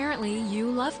 So apparently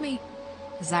you love me.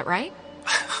 Is that right?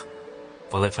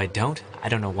 Well, if I don't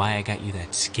know why I got you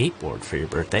that skateboard for your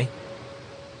birthday.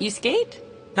 You skate?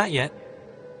 Not yet.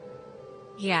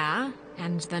 Yeah,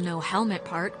 and the no helmet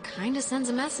part kinda sends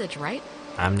a message, right?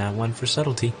 I'm not one for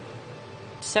subtlety.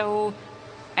 So,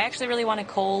 I actually really want a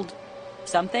cold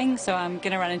something, so I'm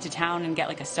gonna run into town and get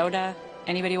like a soda.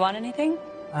 Anybody want anything?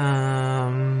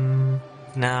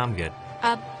 Nah, I'm good.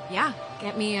 Yeah,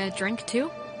 get me a drink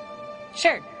too?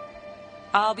 Sure.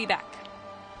 I'll be back.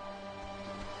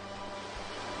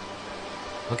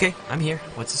 Okay, I'm here.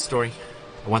 What's the story?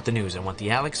 I want the news. I want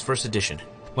the Alex first edition.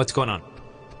 What's going on?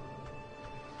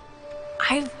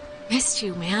 I've missed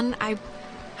you, man.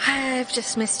 I've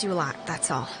just missed you a lot,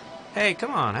 that's all. Hey,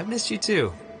 come on. I've missed you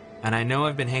too. And I know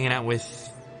I've been hanging out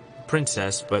with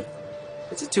Princess, but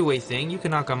it's a two-way thing. You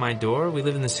can knock on my door. We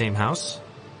live in the same house.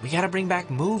 We gotta bring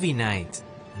back movie night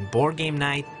and board game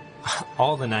night.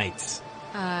 All the nights.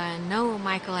 No,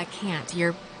 Michael, I can't.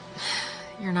 You're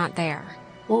not there.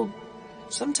 Well,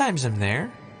 sometimes I'm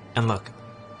there. And look,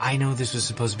 I know this was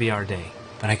supposed to be our day,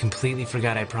 but I completely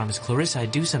forgot I promised Clarissa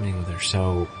I'd do something with her,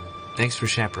 so thanks for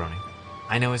chaperoning.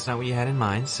 I know it's not what you had in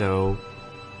mind, so...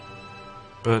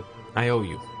 but I owe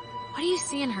you. What do you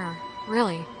see in her,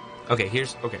 really? Okay.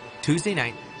 Tuesday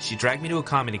night, she dragged me to a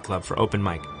comedy club for open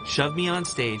mic, shoved me on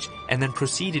stage, and then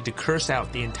proceeded to curse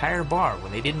out the entire bar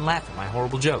when they didn't laugh at my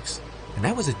horrible jokes. And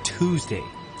that was a Tuesday,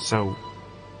 so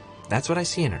that's what I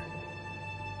see in her.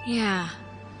 Yeah.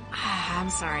 I'm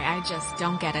sorry, I just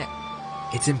don't get it.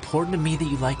 It's important to me that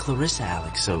you like Clarissa,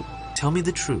 Alex, so tell me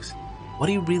the truth. What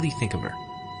do you really think of her?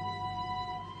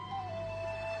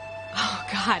 Oh,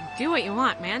 God, do what you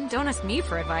want, man. Don't ask me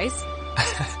for advice.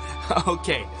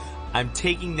 Okay, I'm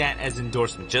taking that as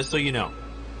endorsement, just so you know.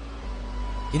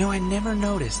 You know, I never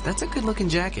noticed. That's a good-looking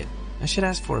jacket. I should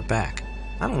ask for it back.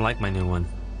 I don't like my new one.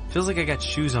 Feels like I got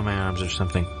shoes on my arms or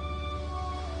something.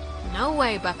 No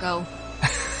way, bucko.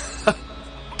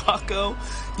 Bucko?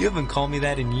 You haven't called me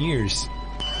that in years.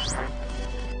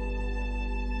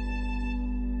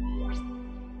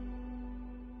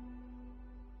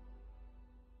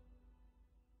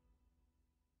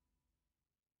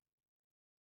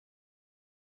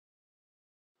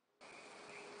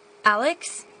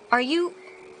 Alex, are you...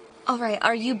 Alright,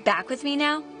 are you back with me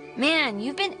now? Man,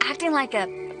 you've been acting like a...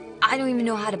 I don't even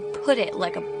know how to put it,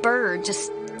 like a bird,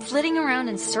 just flitting around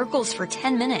in circles for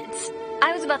 10 minutes.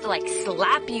 I was about to, like,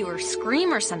 slap you or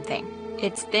scream or something.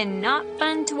 It's been not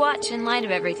fun to watch in light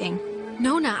of everything.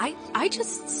 Nona, I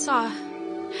just saw...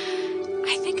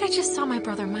 I think I just saw my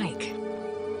brother Mike.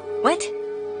 What?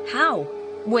 How?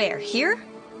 Where? Here?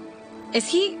 Is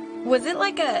he... Was it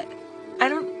like a... I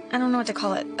don't know what to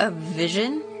call it. A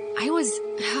vision?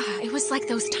 It was like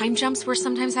those time jumps we're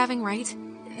sometimes having, right?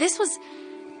 This was...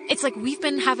 It's like we've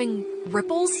been having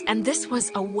ripples, and this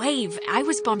was a wave. I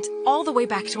was bumped all the way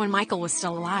back to when Michael was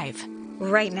still alive.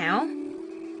 Right now?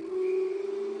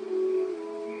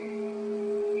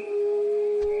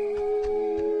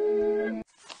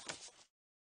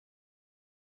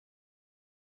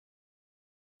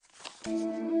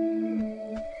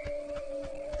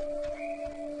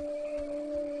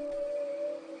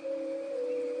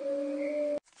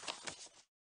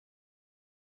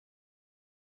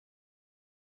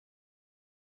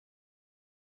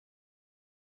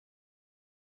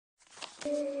 Hey,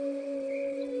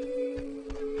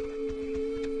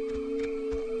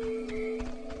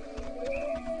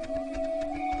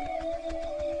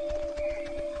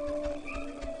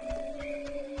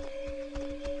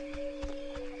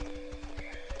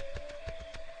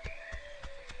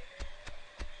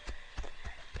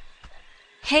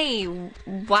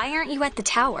 why aren't you at the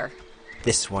tower?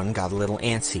 This one got a little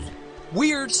antsy.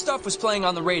 Weird stuff was playing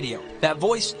on the radio. That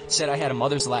voice said I had a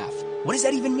mother's laugh. What does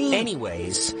that even mean?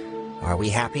 Anyways, are we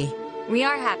happy? We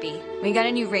are happy. We got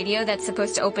a new radio that's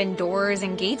supposed to open doors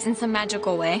and gates in some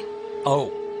magical way.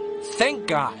 Oh, thank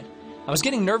God. I was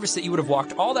getting nervous that you would have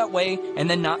walked all that way and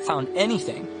then not found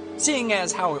anything. Seeing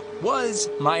as how it was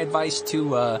my advice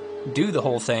to, do the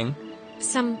whole thing.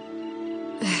 Some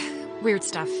weird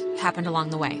stuff happened along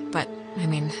the way, but, I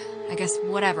mean, I guess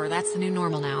whatever, that's the new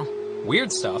normal now.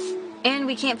 Weird stuff? And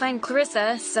we can't find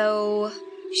Clarissa, so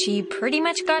she pretty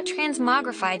much got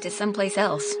transmogrified to someplace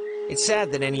else. It's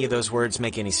sad that any of those words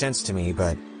make any sense to me,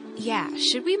 but... Yeah,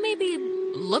 should we maybe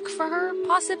look for her,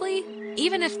 possibly?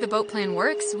 Even if the boat plan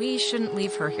works, we shouldn't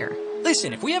leave her here.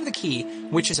 Listen, if we have the key,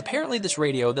 which is apparently this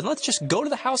radio, then let's just go to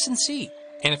the house and see.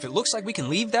 And if it looks like we can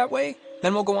leave that way,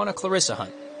 then we'll go on a Clarissa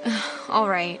hunt. All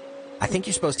right. I think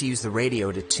you're supposed to use the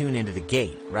radio to tune into the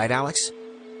gate, right, Alex?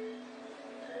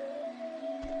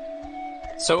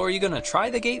 So are you gonna try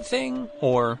the gate thing,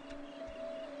 or...?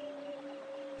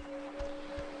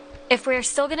 If we're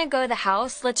still gonna go to the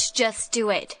house, let's just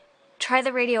do it. Try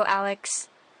the radio, Alex.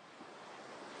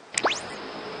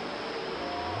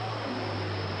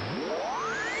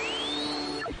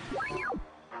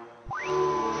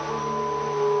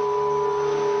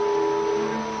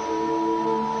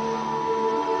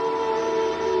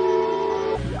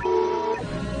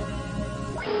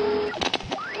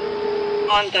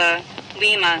 On the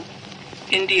Lima,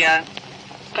 India,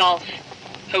 Golf,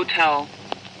 Hotel,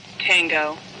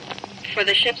 Tango. For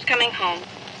the ships coming home,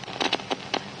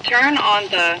 turn on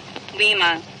the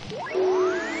Lima,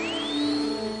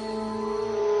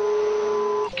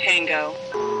 Tango.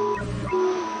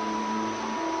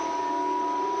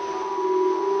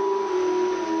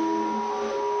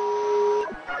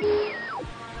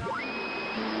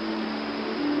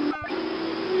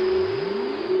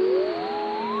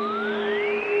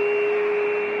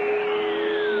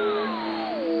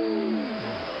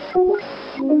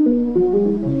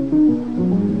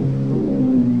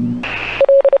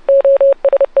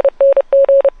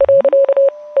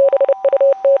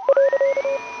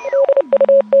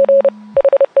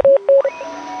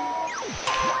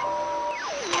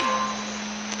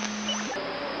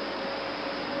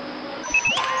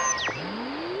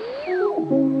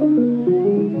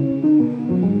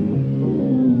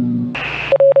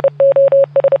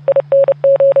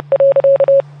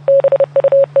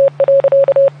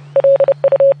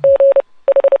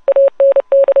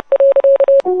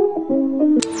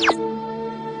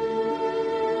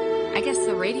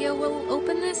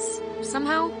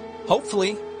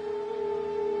 Hopefully.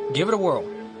 Give it a whirl.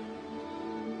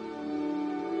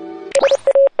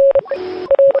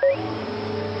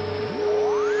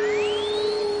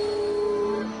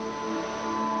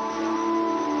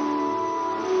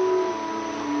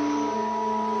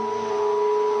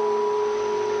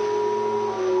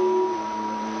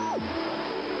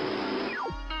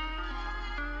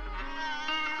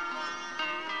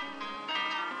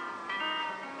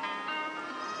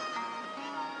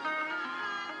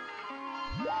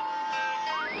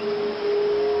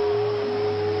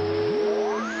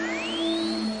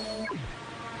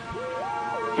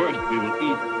 First, we will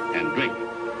eat and drink,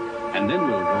 and then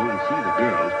we'll go and see the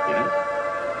girls, yes?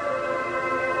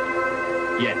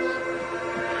 Yes.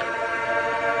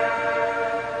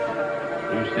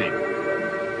 You see,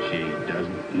 she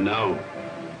doesn't know.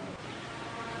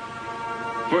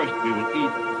 First, we will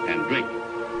eat and drink,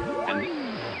 and then...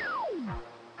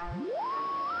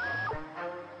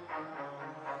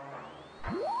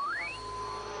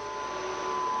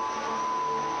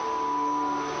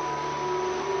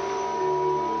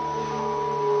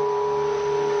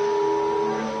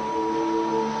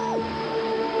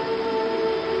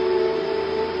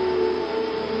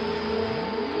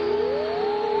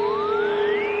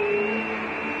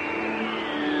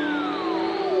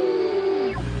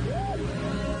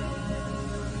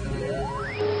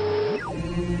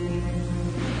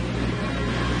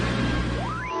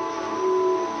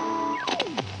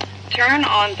 Turn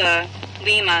on the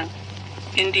Lima,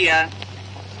 India,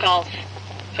 Golf,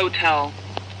 Hotel,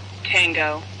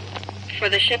 Tango. For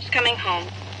the ships coming home,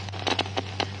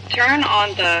 turn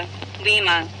on the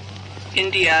Lima,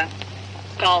 India,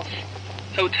 Golf,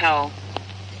 Hotel,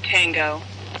 Tango.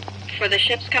 For the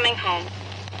ships coming home,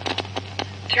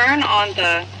 Turn on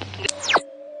the...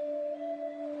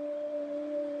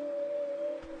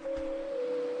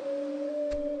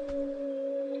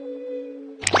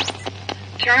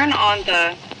 Turn on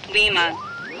the Lima.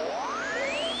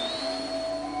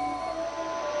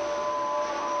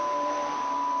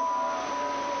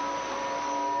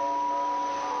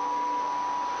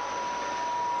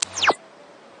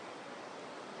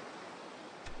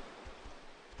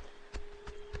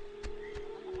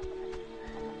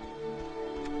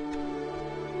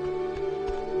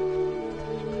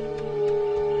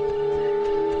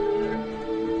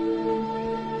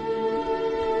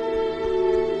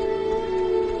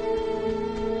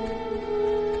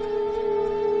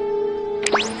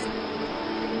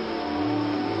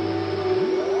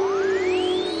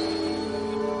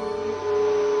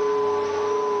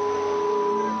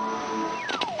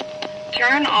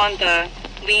 Turn on the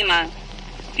Lima,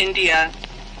 India,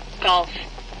 Golf,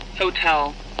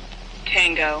 Hotel,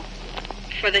 Tango,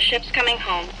 for the ships coming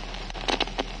home.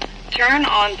 Turn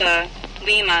on the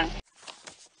Lima.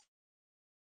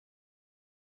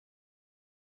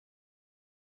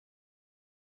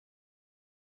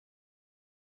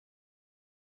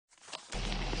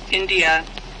 India,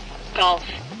 Golf,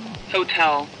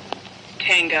 Hotel,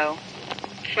 Tango,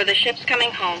 for the ships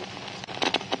coming home.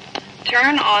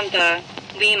 Turn on the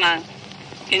Lima,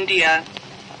 India,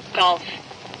 Golf,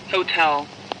 Hotel,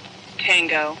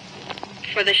 Tango,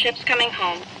 for the ships coming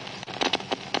home.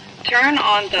 Turn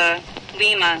on the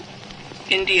Lima,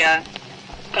 India,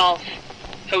 Golf,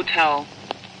 Hotel,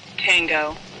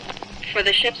 Tango, for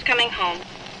the ships coming home.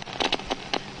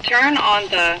 Turn on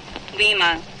the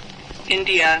Lima,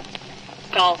 India,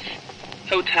 Golf,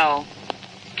 Hotel,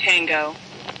 Tango,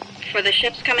 for the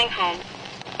ships coming home.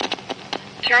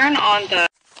 Turn on the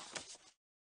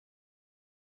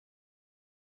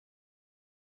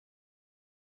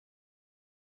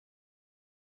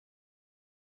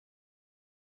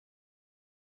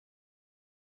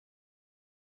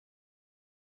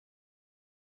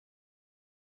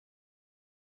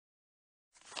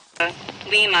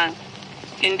Lima,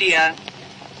 India,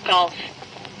 Golf,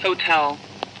 Hotel,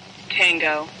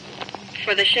 Tango,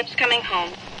 for the ships coming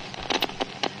home.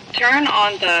 Turn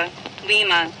on the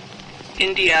Lima,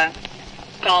 India,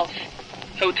 Golf,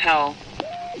 Hotel,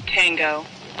 Tango,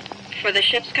 for the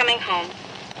ships coming home.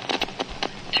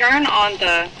 Turn on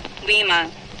the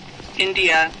Lima,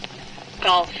 India,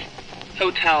 Golf,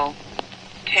 Hotel,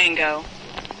 Tango,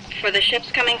 for the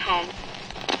ships coming home.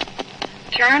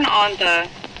 Turn on the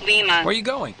Lima. Where are you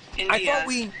going? India, I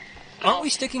thought aren't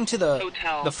we sticking to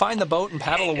the find the boat and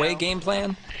paddle away game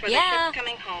plan? For the ships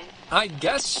coming home. I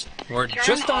guess we're Turn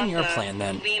just on your the plan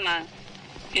then. Lima,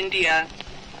 India,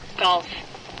 Golf,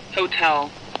 Hotel,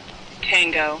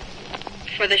 Tango,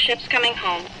 for the ships coming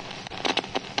home.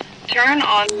 Turn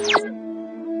on...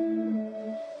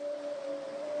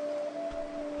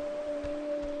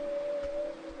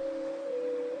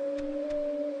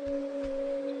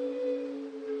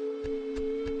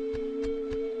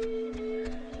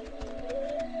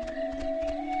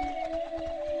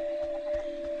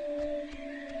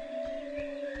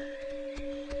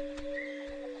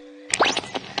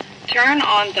 Turn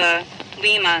on the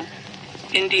Lima,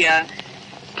 India,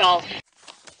 Golf.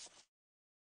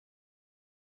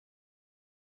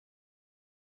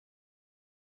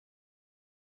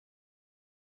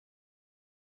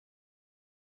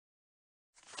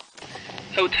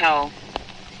 Hotel,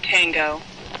 Tango,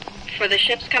 for the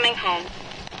ships coming home.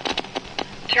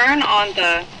 Turn on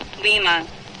the Lima,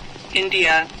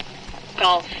 India,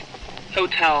 Golf,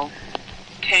 Hotel,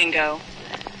 Tango,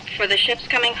 for the ships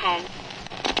coming home.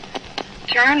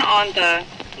 Turn on the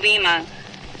Lima,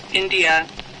 India,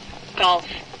 Golf,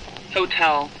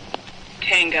 Hotel,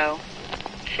 Tango,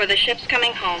 for the ships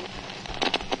coming home.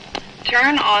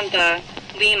 Turn on the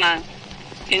Lima,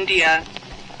 India,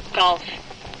 Golf,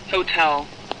 Hotel,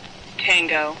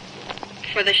 Tango,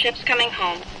 for the ships coming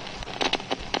home.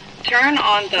 Turn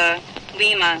on the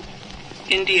Lima,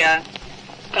 India,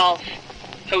 Golf,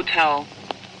 Hotel,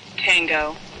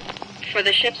 Tango, for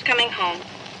the ships coming home.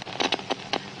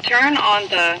 Turn on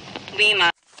the Lima.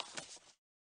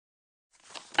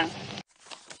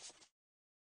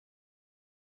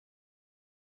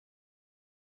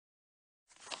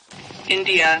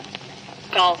 India,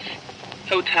 Golf,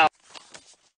 Hotel.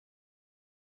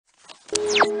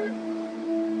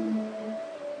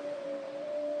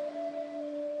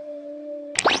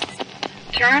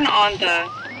 Turn on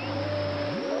the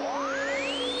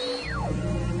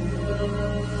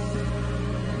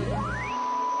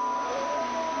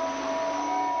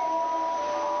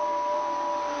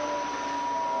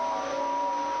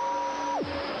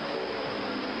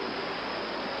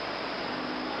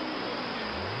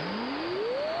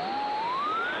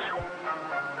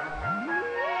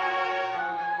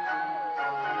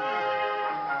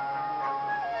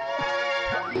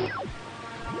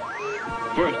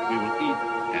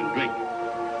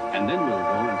And then we'll go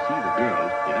and see the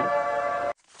girls, yes?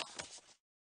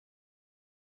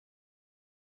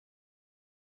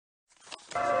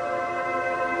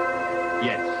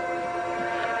 Yes.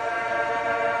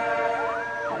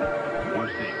 You're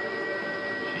safe.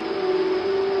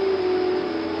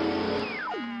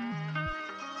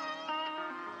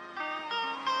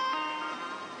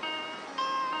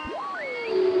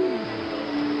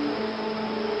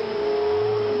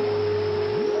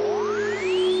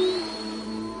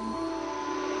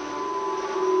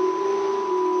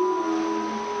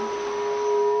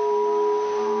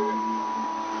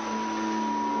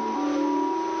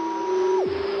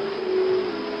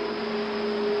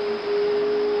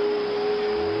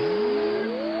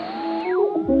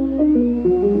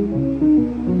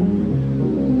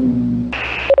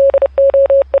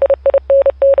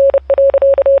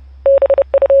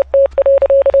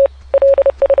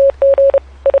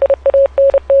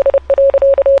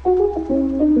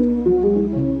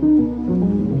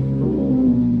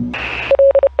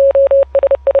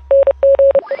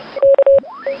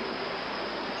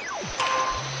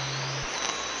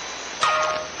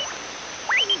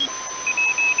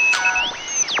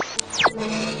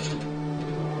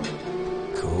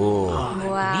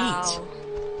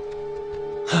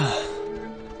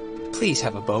 Please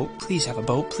have a boat. Please have a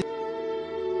boat. Please.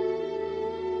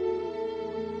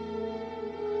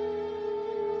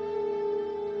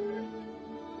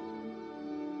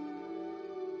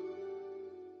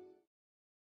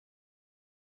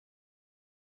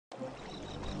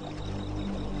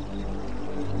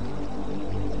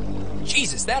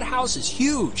 Jesus, that house is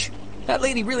huge. That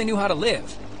lady really knew how to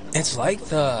live. It's like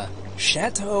the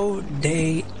Chateau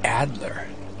des Adler.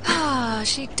 Ah,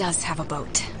 she does have a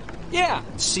boat. Yeah,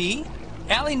 see?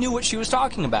 Allie knew what she was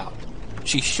talking about.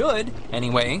 She should,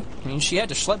 anyway. I mean, she had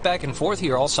to schlep back and forth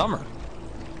here all summer.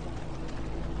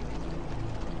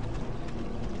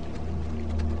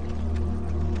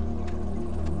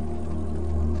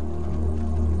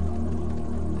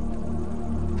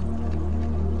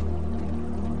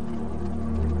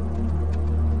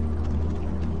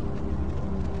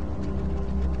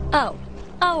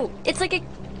 Oh, it's like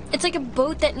a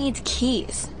boat that needs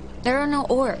keys. There are no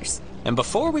oars. And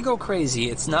before we go crazy,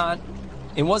 it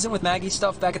wasn't with Maggie's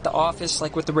stuff back at the office,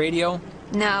 like with the radio?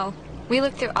 No. We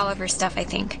looked through all of her stuff, I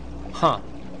think. Huh.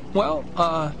 Well,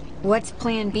 what's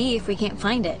plan B if we can't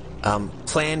find it?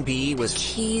 Plan B was...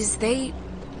 Keys, they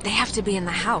have to be in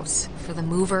the house for the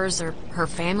movers or her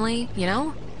family, you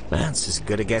know? That's as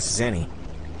good a guess as any.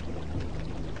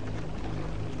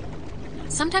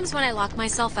 Sometimes when I lock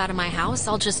myself out of my house,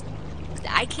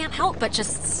 I can't help but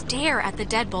just stare at the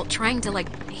deadbolt, trying to,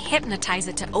 like, hypnotize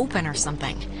it to open or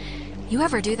something. You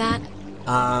ever do that?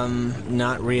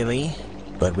 Not really.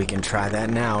 But we can try that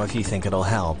now if you think it'll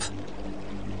help.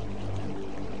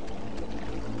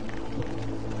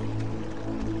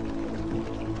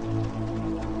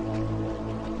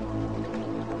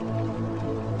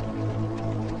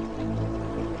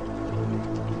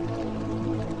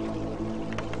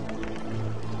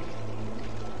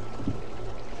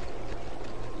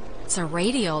 It's a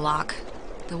radio lock.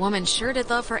 The woman sure did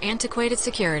love her antiquated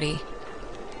security.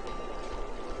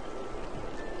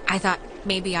 I thought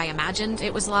maybe I imagined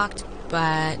it was locked,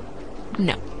 but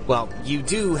no. Well, you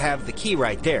do have the key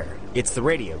right there. It's the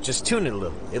radio. Just tune it a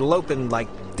little. It'll open, like,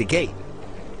 the gate.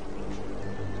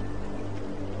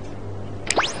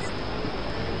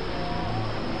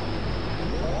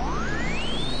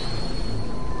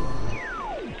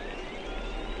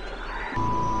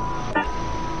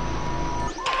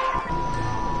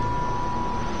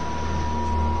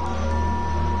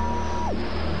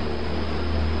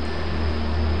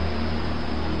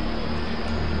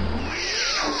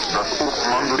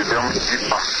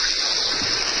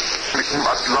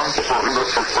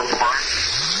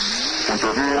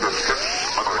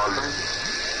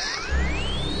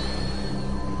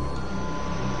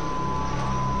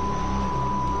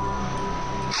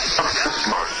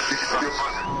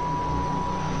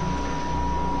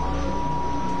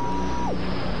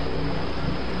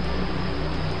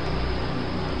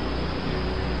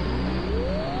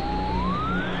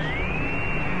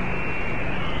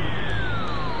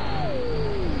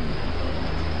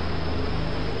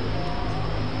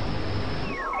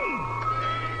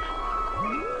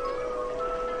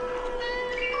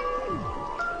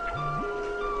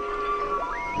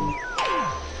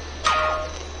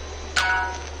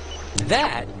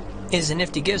 That is a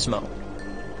nifty gizmo.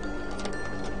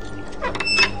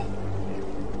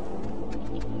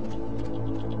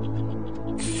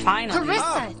 Finally.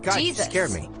 Carissa, oh, God, Jesus. You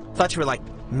scared me. Thought you were like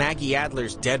Maggie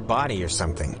Adler's dead body or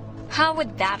something. How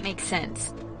would that make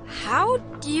sense?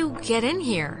 How'd you get in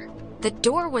here? The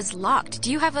door was locked.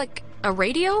 Do you have, like, a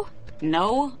radio?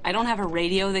 No, I don't have a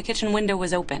radio. The kitchen window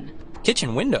was open.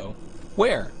 Kitchen window?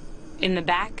 Where? In the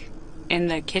back. In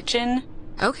the kitchen.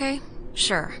 Okay,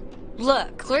 sure.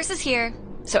 Look, Clarissa's here,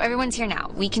 so everyone's here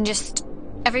now. We can just...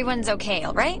 Everyone's okay,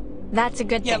 alright? That's a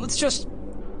good thing. Yeah, let's just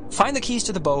find the keys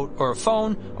to the boat, or a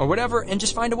phone, or whatever, and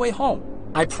just find a way home.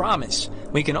 I promise,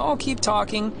 we can all keep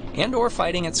talking and or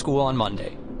fighting at school on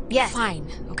Monday. Yes. Fine,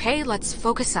 okay? Let's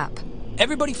focus up.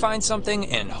 Everybody find something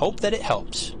and hope that it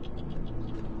helps.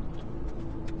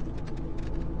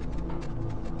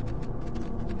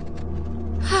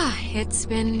 It's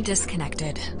been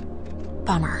disconnected.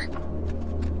 Bummer.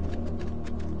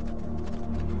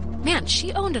 Man,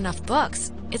 she owned enough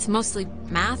books. It's mostly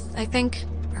math, I think.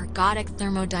 Ergodic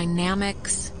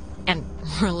thermodynamics. And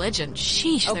religion.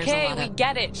 Sheesh, there's a Okay, lot we of...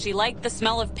 get it. She liked the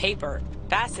smell of paper.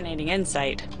 Fascinating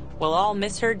insight. We'll all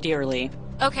miss her dearly.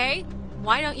 Okay,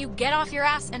 why don't you get off your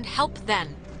ass and help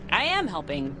then? I am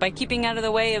helping by keeping out of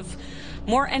the way of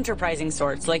more enterprising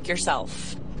sorts like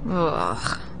yourself.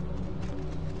 Ugh.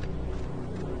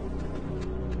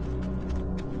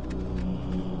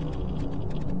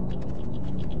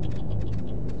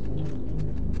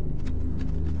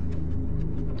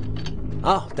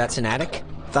 Oh, that's an attic?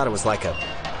 Thought it was like a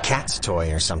cat's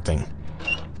toy or something.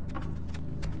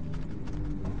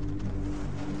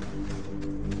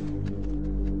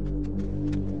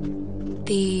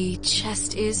 The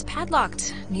chest is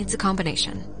padlocked. Needs a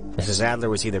combination. Mrs. Adler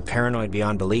was either paranoid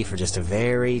beyond belief or just a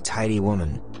very tidy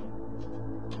woman.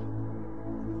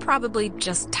 Probably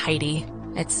just tidy.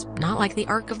 It's not like the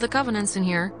Ark of the Covenants in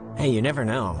here. Hey, you never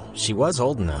know. She was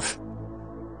old enough.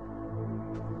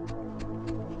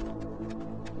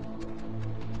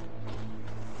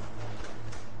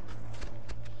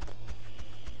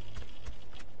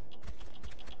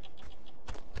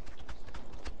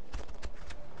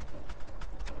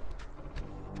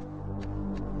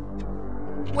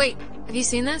 Wait, have you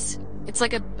seen this? It's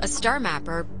like a star map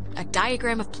or a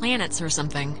diagram of planets or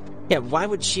something. Yeah, why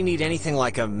would she need anything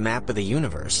like a map of the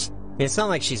universe? It's not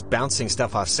like she's bouncing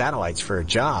stuff off satellites for a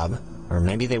job. Or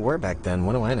maybe they were back then,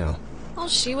 what do I know? Well,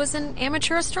 she was an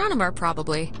amateur astronomer,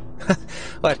 probably.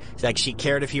 What, like she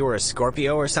cared if you were a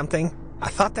Scorpio or something? I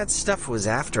thought that stuff was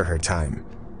after her time.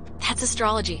 That's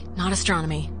astrology, not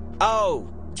astronomy. Oh,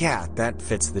 yeah, that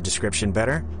fits the description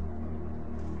better.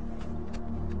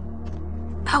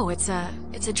 Oh, it's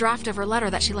a draft of her letter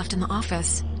that she left in the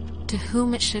office. To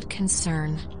whom it should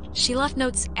concern. She left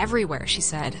notes everywhere, she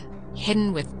said.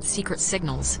 Hidden with secret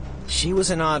signals. She was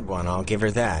an odd one, I'll give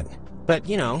her that. But,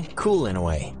 you know, cool in a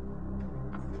way.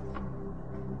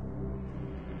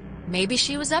 Maybe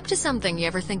she was up to something, you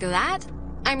ever think of that?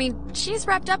 I mean, she's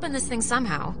wrapped up in this thing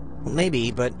somehow.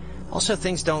 Maybe, but also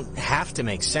things don't have to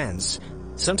make sense.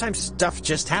 Sometimes stuff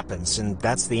just happens, and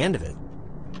that's the end of it.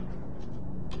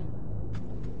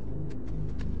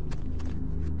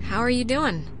 How are you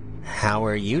doing? How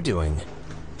are you doing?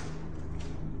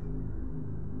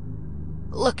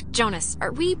 Look, Jonas,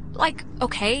 are we, like,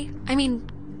 okay? I mean,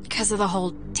 because of the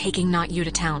whole taking not you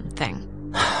to town thing.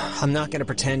 I'm not gonna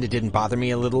pretend it didn't bother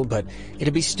me a little, but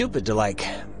it'd be stupid to, like...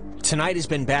 Tonight has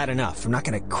been bad enough. I'm not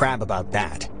gonna crab about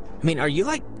that. I mean, are you,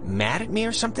 like, mad at me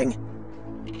or something?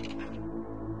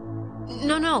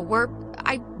 No,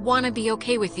 I want to be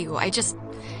okay with you.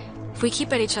 If we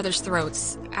keep at each other's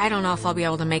throats, I don't know if I'll be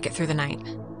able to make it through the night.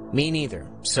 Me neither.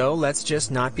 So let's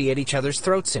just not be at each other's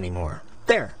throats anymore.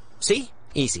 There. See?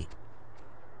 Easy.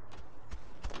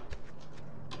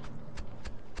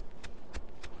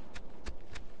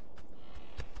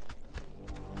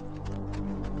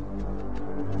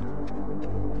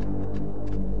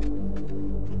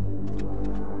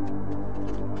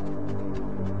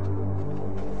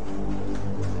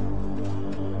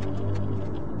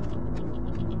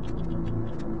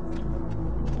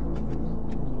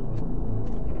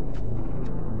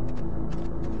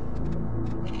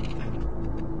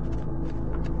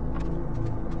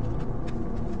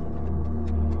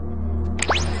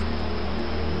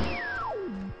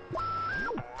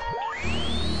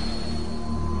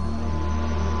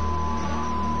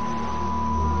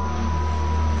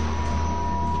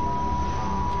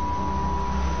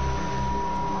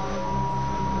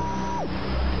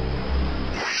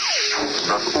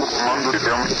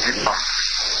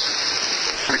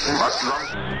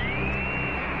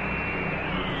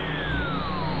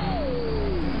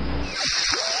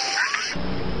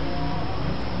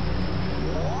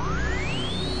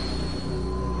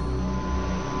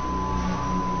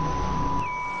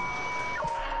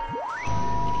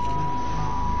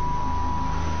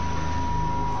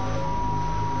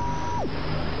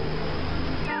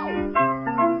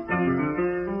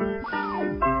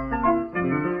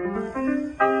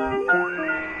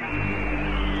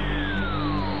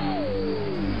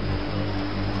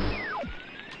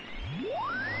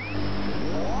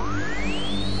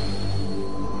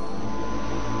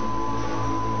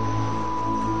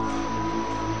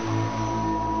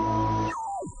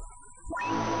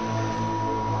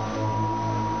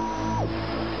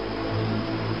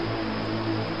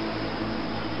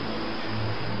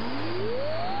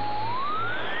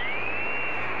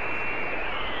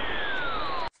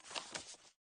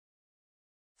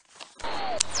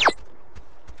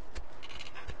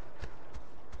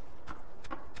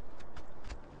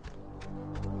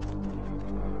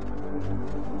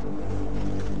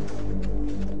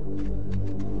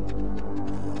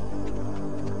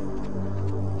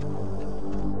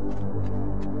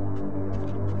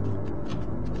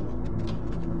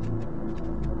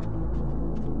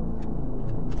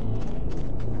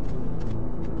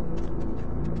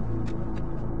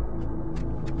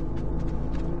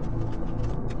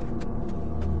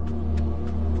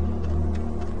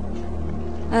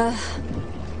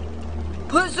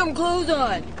 Put some clothes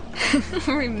on.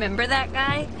 Remember that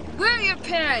guy? Where are your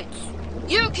parents?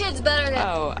 Your kid's better than...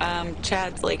 Oh,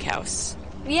 Chad's lake house.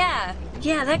 Yeah,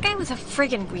 that guy was a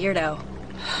friggin' weirdo.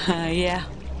 Yeah.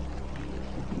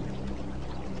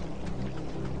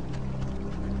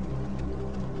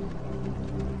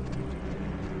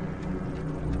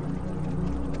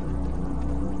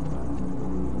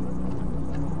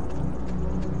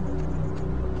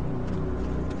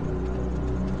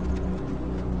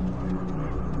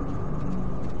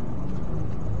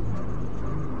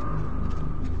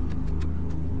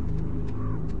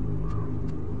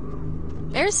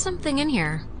 There's something in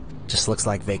here. Just looks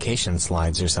like vacation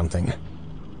slides or something.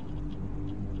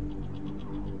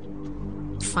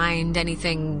 Find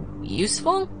anything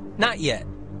useful? Not yet.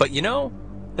 But you know,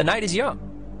 the night is young.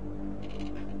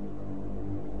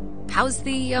 How's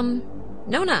the,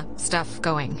 Nona stuff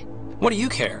going? What do you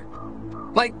care?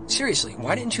 Like, seriously,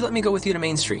 why didn't you let me go with you to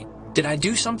Main Street? Did I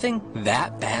do something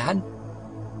that bad?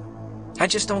 I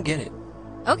just don't get it.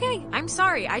 Okay, I'm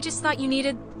sorry. I just thought you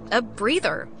needed a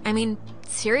breather. I mean,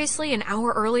 seriously, an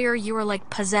hour earlier you were like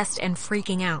possessed and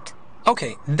freaking out.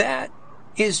 Okay, that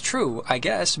is true, I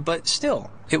guess, but still,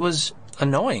 it was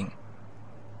annoying.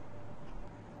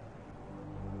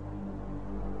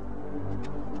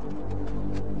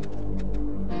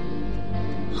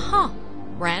 Huh.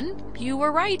 Ren, you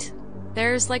were right.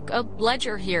 There's like a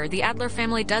ledger here. The Adler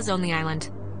family does own the island.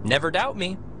 Never doubt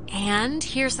me. And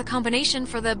here's the combination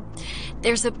for the...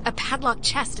 There's a padlocked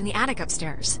chest in the attic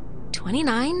upstairs.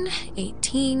 29,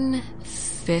 18,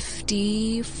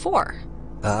 54.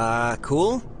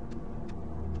 Cool?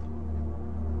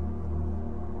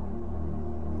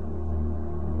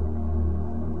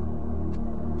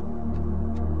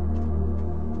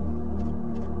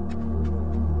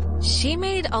 She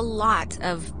made a lot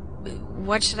of...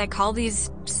 What should I call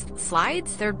these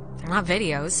slides? They're not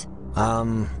videos.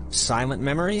 Silent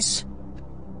memories?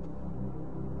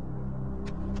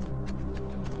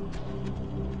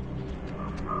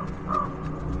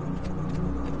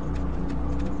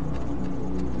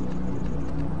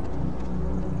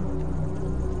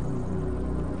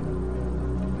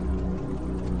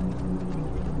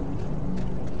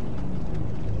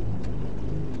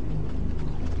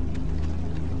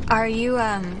 Are you,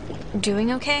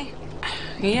 doing okay?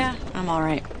 Yeah, I'm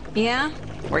alright. Yeah?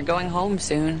 We're going home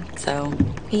soon, so...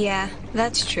 Yeah,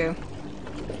 that's true.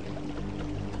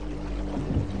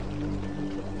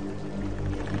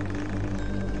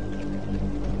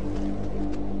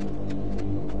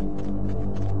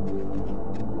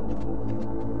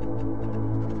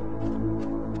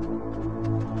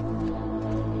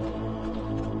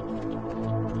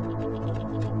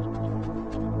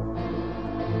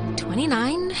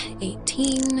 $29,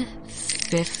 18,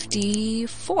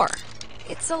 54.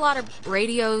 It's a lot of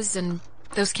radios and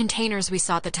those containers we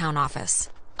saw at the town office.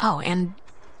 Oh, and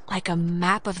like a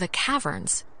map of the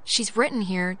caverns. She's written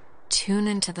here, tune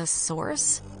into the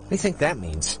source. What do you think that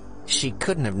means? She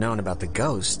couldn't have known about the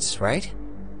ghosts, right?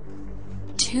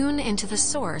 Tune into the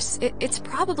source. It's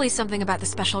probably something about the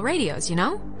special radios, you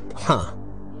know? Huh.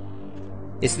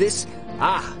 Is this...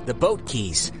 Ah, the boat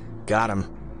keys. Got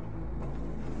 'em.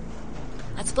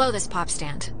 Let's blow this pop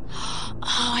stand.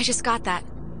 Oh, I just got that.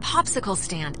 Popsicle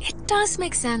stand. It does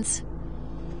make sense.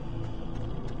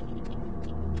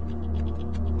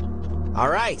 All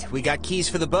right, we got keys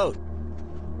for the boat.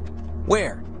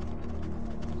 Where?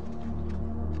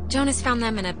 Jonas found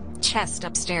them in a chest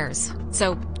upstairs.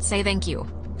 So, say thank you.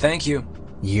 Thank you.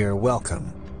 You're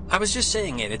welcome. I was just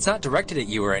saying it. It's not directed at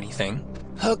you or anything.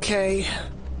 Okay.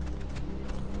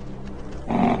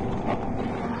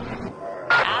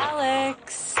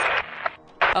 Alex!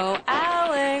 Oh,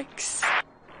 Alex!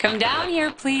 Come down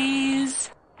here, please.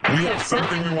 We have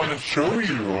something we want to show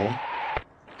you.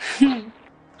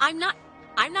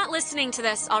 I'm not listening to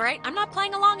this, all right? I'm not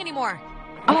playing along anymore.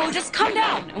 Oh, just come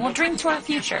down and we'll dream to our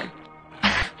future.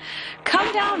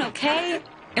 Come down, okay?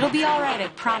 It'll be all right, I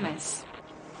promise.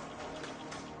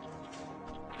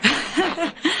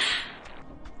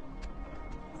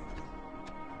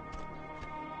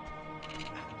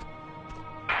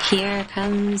 Here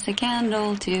comes a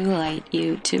candle to light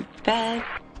you to bed.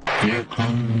 Here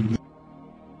comes...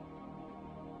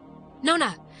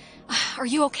 Nona, are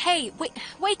you okay?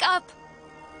 Wake up!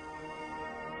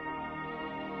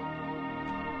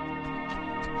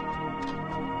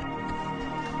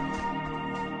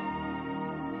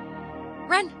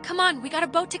 Ren, come on, we got a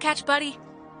boat to catch, buddy.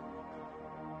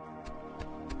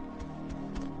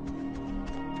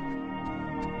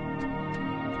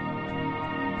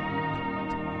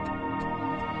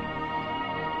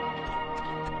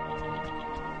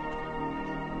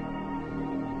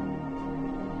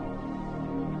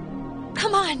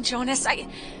 on, Jonas. I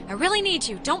really need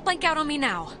you. Don't blank out on me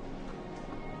now.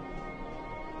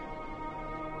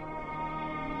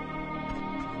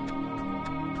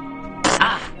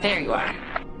 Ah, there you are.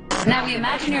 Now we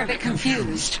imagine you're a bit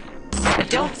confused. But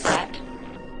don't fret.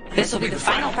 This will be the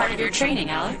final part of your training,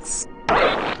 Alex.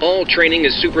 All training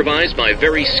is supervised by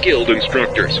very skilled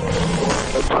instructors.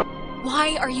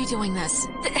 Why are you doing this?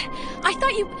 I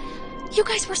thought you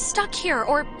guys were stuck here,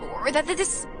 or that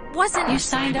this wasn't... You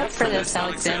signed up for this,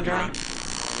 Alexandra.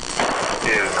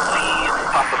 Is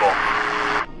possible.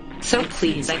 So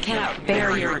please, I cannot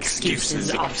bear your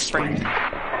excuses, offspring.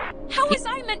 How was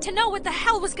I meant to know what the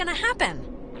hell was gonna happen?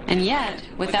 And yet,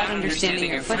 without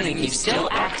understanding your footing, you still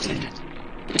acted.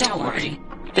 Don't worry.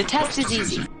 The test is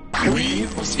easy. We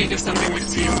will speak of something we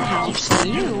see in the house,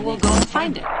 and you will go and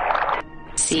find it.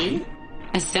 See?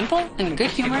 As simple and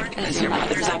good-humored as your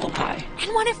mother's apple pie.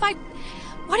 And what if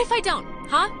I don't,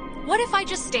 huh? What if I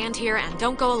just stand here and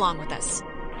don't go along with this?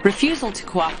 Refusal to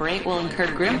cooperate will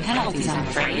incur grim penalties, I'm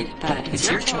afraid, but it's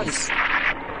your choice.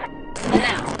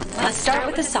 Now, let's start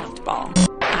with the softball.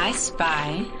 I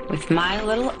spy, with my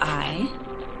little eye,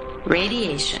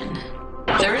 radiation.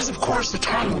 There is, of course, a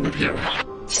time limit here.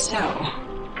 So,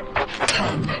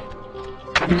 10,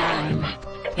 9,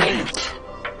 8.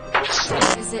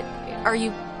 Is it... Are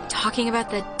you talking about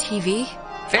the TV?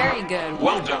 Very good.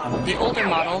 Well done. The older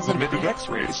models emitted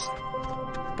X-rays.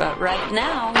 But right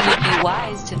now, you'd be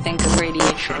wise to think of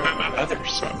radiation. In another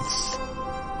sense.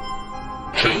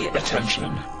 Pay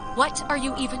attention. What are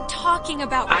you even talking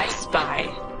about? I spy.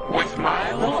 With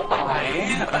my little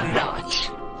eye, a notch.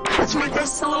 Let's make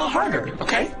this a little harder,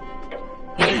 okay?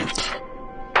 8,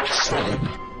 7,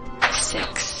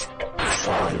 6,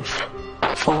 5,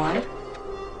 4,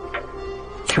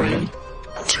 3,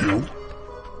 2,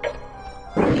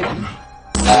 1.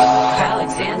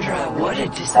 Alexandra, what a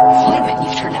disappointment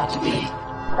you've turned out to be.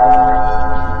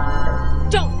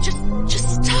 Don't,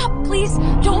 just stop, please.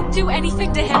 Don't do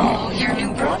anything to him. Oh, your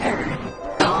new brother.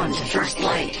 Gone to first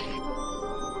light.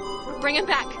 Bring him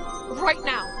back, right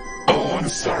now. Oh, I'm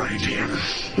sorry, dear.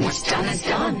 What's done is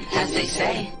done, as they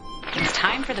say. It's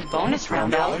time for the bonus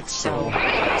round, Alex, so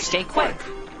stay quick.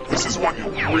 This is what you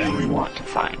really want to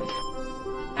find.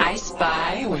 I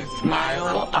spy with my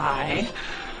little eye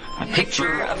a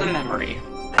picture of a memory.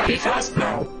 Be fast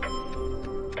now.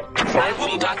 5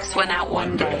 little ducks went out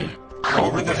one day.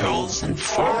 Over the hills and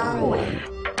far away.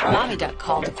 Mommy duck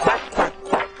called quack, quack,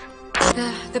 quack.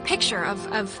 The picture of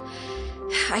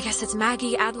I guess it's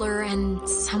Maggie, Adler, and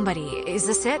somebody. Is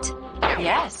this it?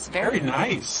 Yes, Very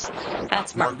nice.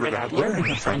 That's Margaret Adler and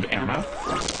her friend Anna.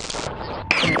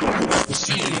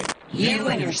 See, you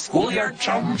and your schoolyard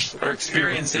chums are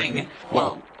experiencing,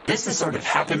 well, this has sort of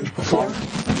happened before.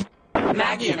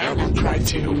 Maggie and Anna tried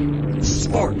to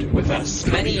sport with us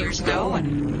many years ago,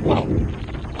 and, well,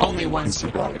 only one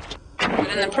survived. But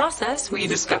in the process, we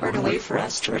discovered a way for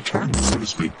us to return, so to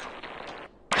speak.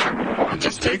 It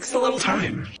just takes a little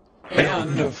time.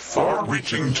 And a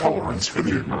far-reaching tolerance for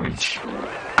the ignorant.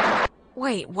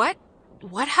 Wait, what?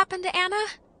 What happened to Anna?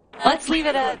 Let's leave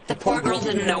it at the poor girl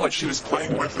didn't know what she was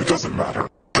playing with. It doesn't matter.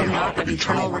 They're not an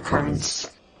eternal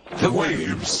recurrence. The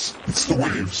waves. It's the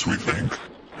waves, we think.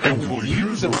 And we will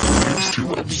use those waves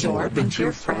to absorb into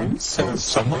your friends as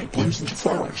sunlight blooms into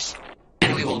flowers.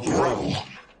 And we will grow.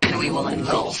 And we will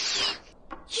engulf.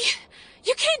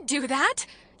 You can't do that!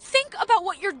 Think about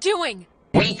what you're doing!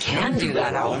 We can do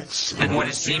that, Alex. And what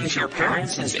has seemed to your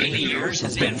parents as 80 years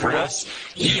has been for us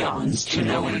eons to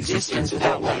know an existence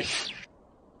without life.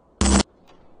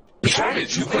 We tried it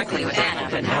too quickly with Anna,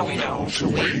 but now we know to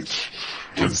wait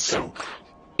and soak.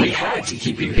 We had to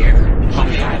keep you here, on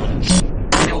the island.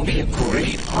 And it will be a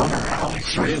great honor,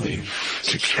 Alex, really,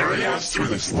 to carry us through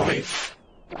this life.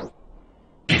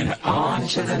 And on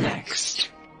to the next.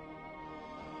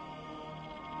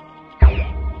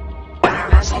 When our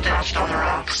vessel dashed on the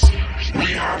rocks, we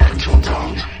had until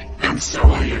dawn, and so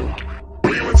will you.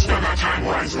 We would spend our time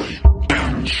wisely,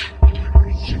 and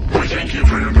we thank you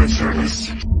for your good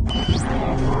service.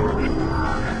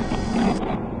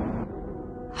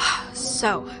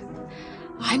 So,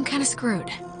 I'm kinda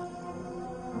screwed.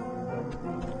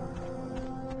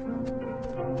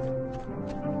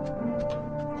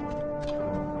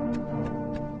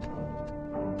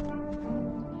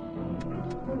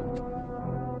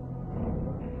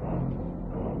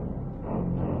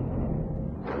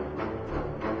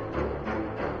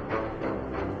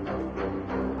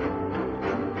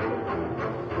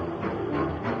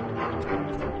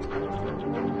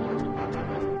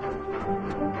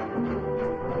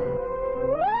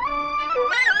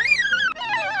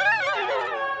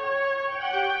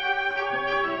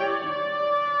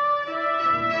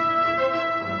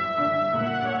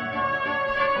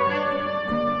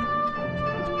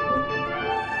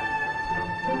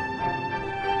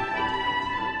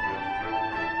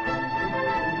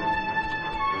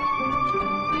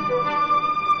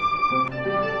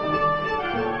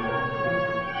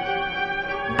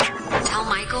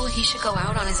 he should go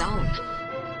out on his own.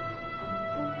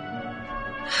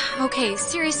 Okay,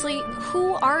 seriously,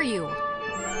 who are you?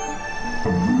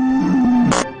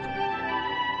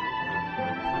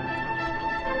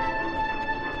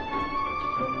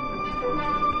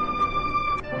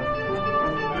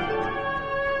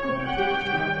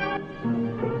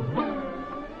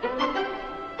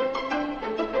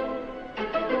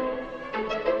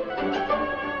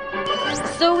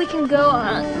 So we can go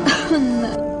on.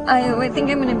 I think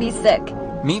I'm gonna be sick.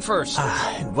 Me first.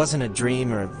 It wasn't a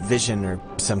dream or a vision or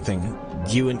something.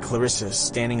 You and Clarissa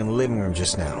standing in the living room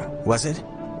just now, was it?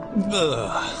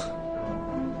 Ugh.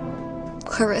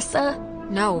 Clarissa?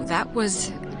 No, that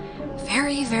was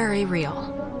very, very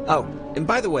real. Oh, and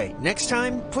by the way, next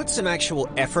time, put some actual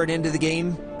effort into the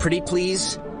game, pretty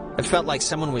please. It felt like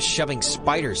someone was shoving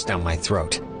spiders down my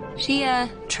throat. She,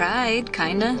 tried,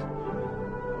 kinda.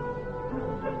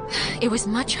 It was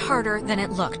much harder than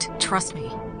it looked, trust me.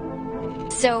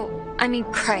 So, I mean,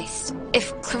 Christ,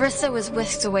 if Clarissa was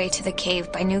whisked away to the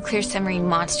cave by nuclear submarine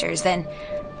monsters, then...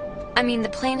 I mean, the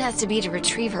plan has to be to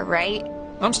retrieve her, right?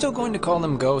 I'm still going to call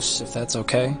them ghosts, if that's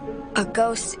okay. A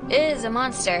ghost is a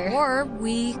monster. Or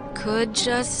we could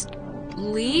just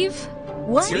leave?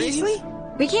 What? Seriously?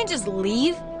 We can't just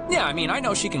leave? Yeah, I mean, I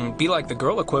know she can be like the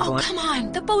girl equivalent. Oh, come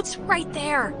on, the boat's right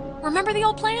there. Remember the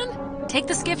old plan? Take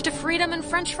the skiff to freedom and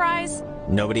french fries?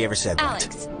 Nobody ever said that.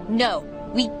 Alex, no.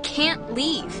 We can't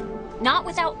leave. Not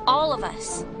without all of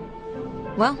us.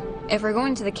 Well, if we're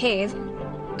going to the cave...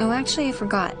 Oh, actually, I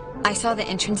forgot. I saw the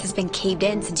entrance has been caved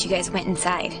in since you guys went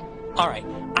inside. Alright,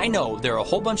 I know there are a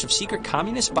whole bunch of secret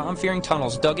communist bomb-fearing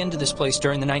tunnels dug into this place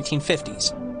during the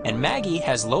 1950s. And Maggie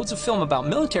has loads of film about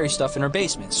military stuff in her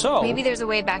basement, so... Maybe there's a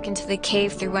way back into the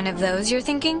cave through one of those, you're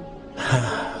thinking?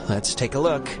 Let's take a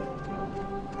look.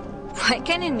 What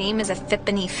kind of name is a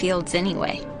Phippany Fields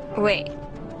anyway? Wait.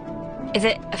 Is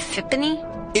it a Phippany?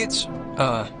 It's,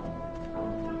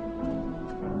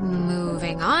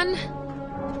 Moving on.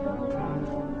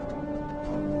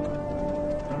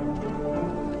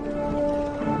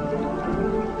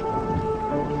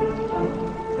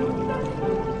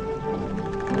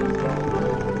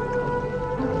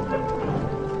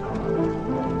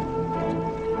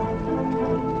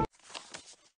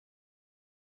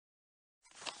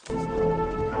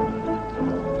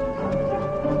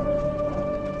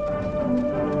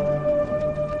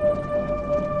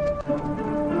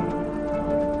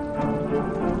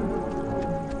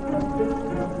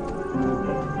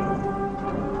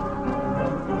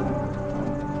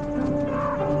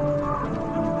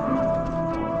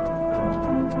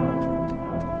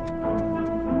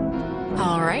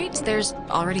 There's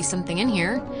already something in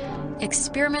here.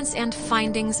 Experiments and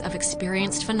Findings of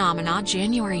Experienced Phenomena,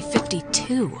 January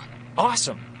 52.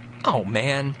 Awesome. Oh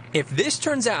man, if this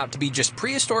turns out to be just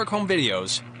prehistoric home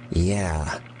videos...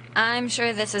 Yeah. I'm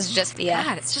sure this is just the...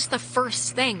 God, it's just the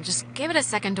first thing. Just give it a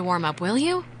second to warm up, will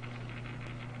you?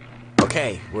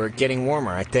 Okay, we're getting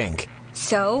warmer, I think.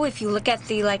 So, if you look at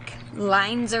the,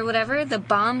 lines or whatever, the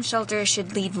bomb shelter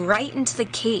should lead right into the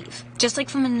cave. Just like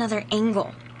from another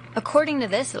angle. According to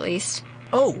this, at least.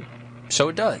 Oh, so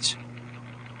it does.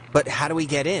 But how do we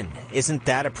get in? Isn't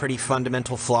that a pretty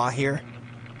fundamental flaw here?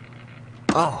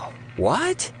 Oh,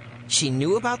 what? She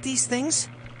knew about these things?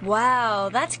 Wow,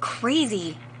 that's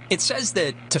crazy. It says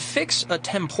that to fix a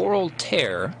temporal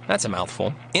tear, that's a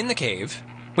mouthful, in the cave,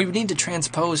 we would need to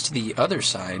transpose to the other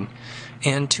side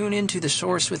and tune into the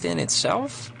source within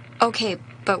itself? Okay,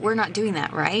 but we're not doing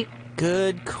that, right?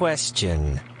 Good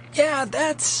question. Yeah,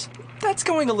 that's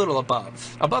going a little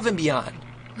above and beyond.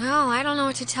 Well, I don't know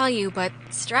what to tell you, but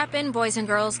strap in, boys and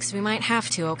girls, because we might have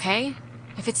to, okay?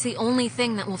 If it's the only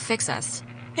thing that will fix us.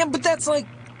 Yeah, but that's,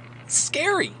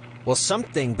 scary. Well,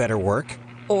 something better work.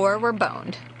 Or we're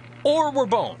boned. Or we're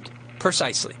boned.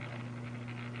 Precisely.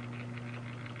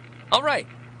 All right,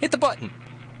 hit the button.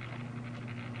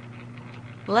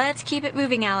 Let's keep it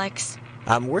moving, Alex.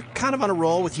 We're kind of on a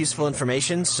roll with useful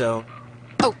information, so...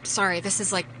 Oh, sorry, this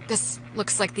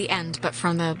looks like the end, but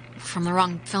from the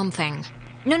wrong film thing.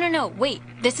 No, wait.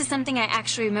 This is something I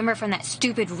actually remember from that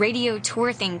stupid radio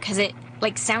tour thing, because it,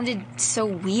 sounded so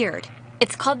weird.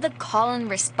 It's called the call and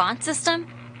response system.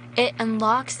 It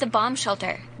unlocks the bomb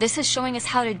shelter. This is showing us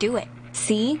how to do it.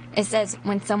 See? It says,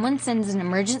 when someone sends an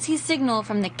emergency signal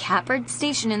from the Catbird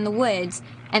station in the woods,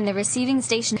 and the receiving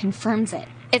station confirms it.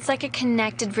 It's like a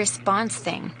connected response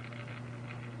thing.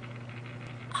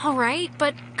 All right,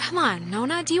 but come on,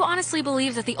 Nona, do you honestly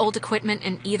believe that the old equipment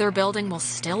in either building will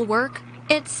still work?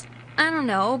 I don't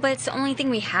know, but it's the only thing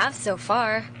we have so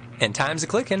far. And time's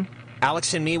a-clicking.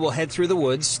 Alex and me will head through the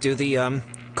woods, do the,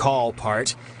 call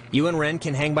part, You and Ren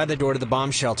can hang by the door to the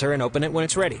bomb shelter and open it when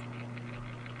it's ready.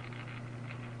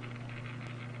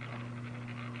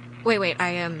 Wait,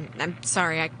 I'm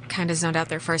sorry, I kinda zoned out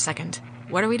there for a second.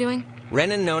 What are we doing?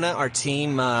 Ren and Nona are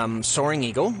team, Soaring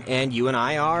Eagle, and you and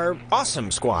I are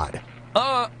Awesome Squad.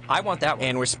 I want that one.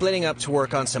 And we're splitting up to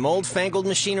work on some old-fangled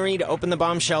machinery to open the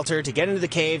bomb shelter, to get into the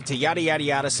cave, to yada yada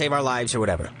yada, save our lives or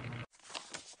whatever.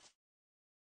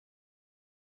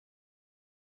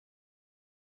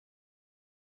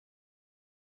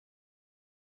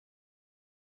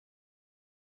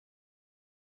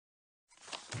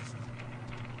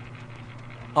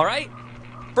 All right?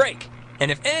 Break. And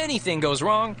if anything goes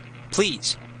wrong,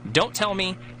 please, don't tell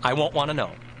me. I won't want to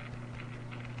know.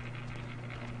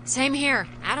 Same here.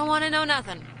 I don't want to know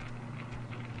nothing.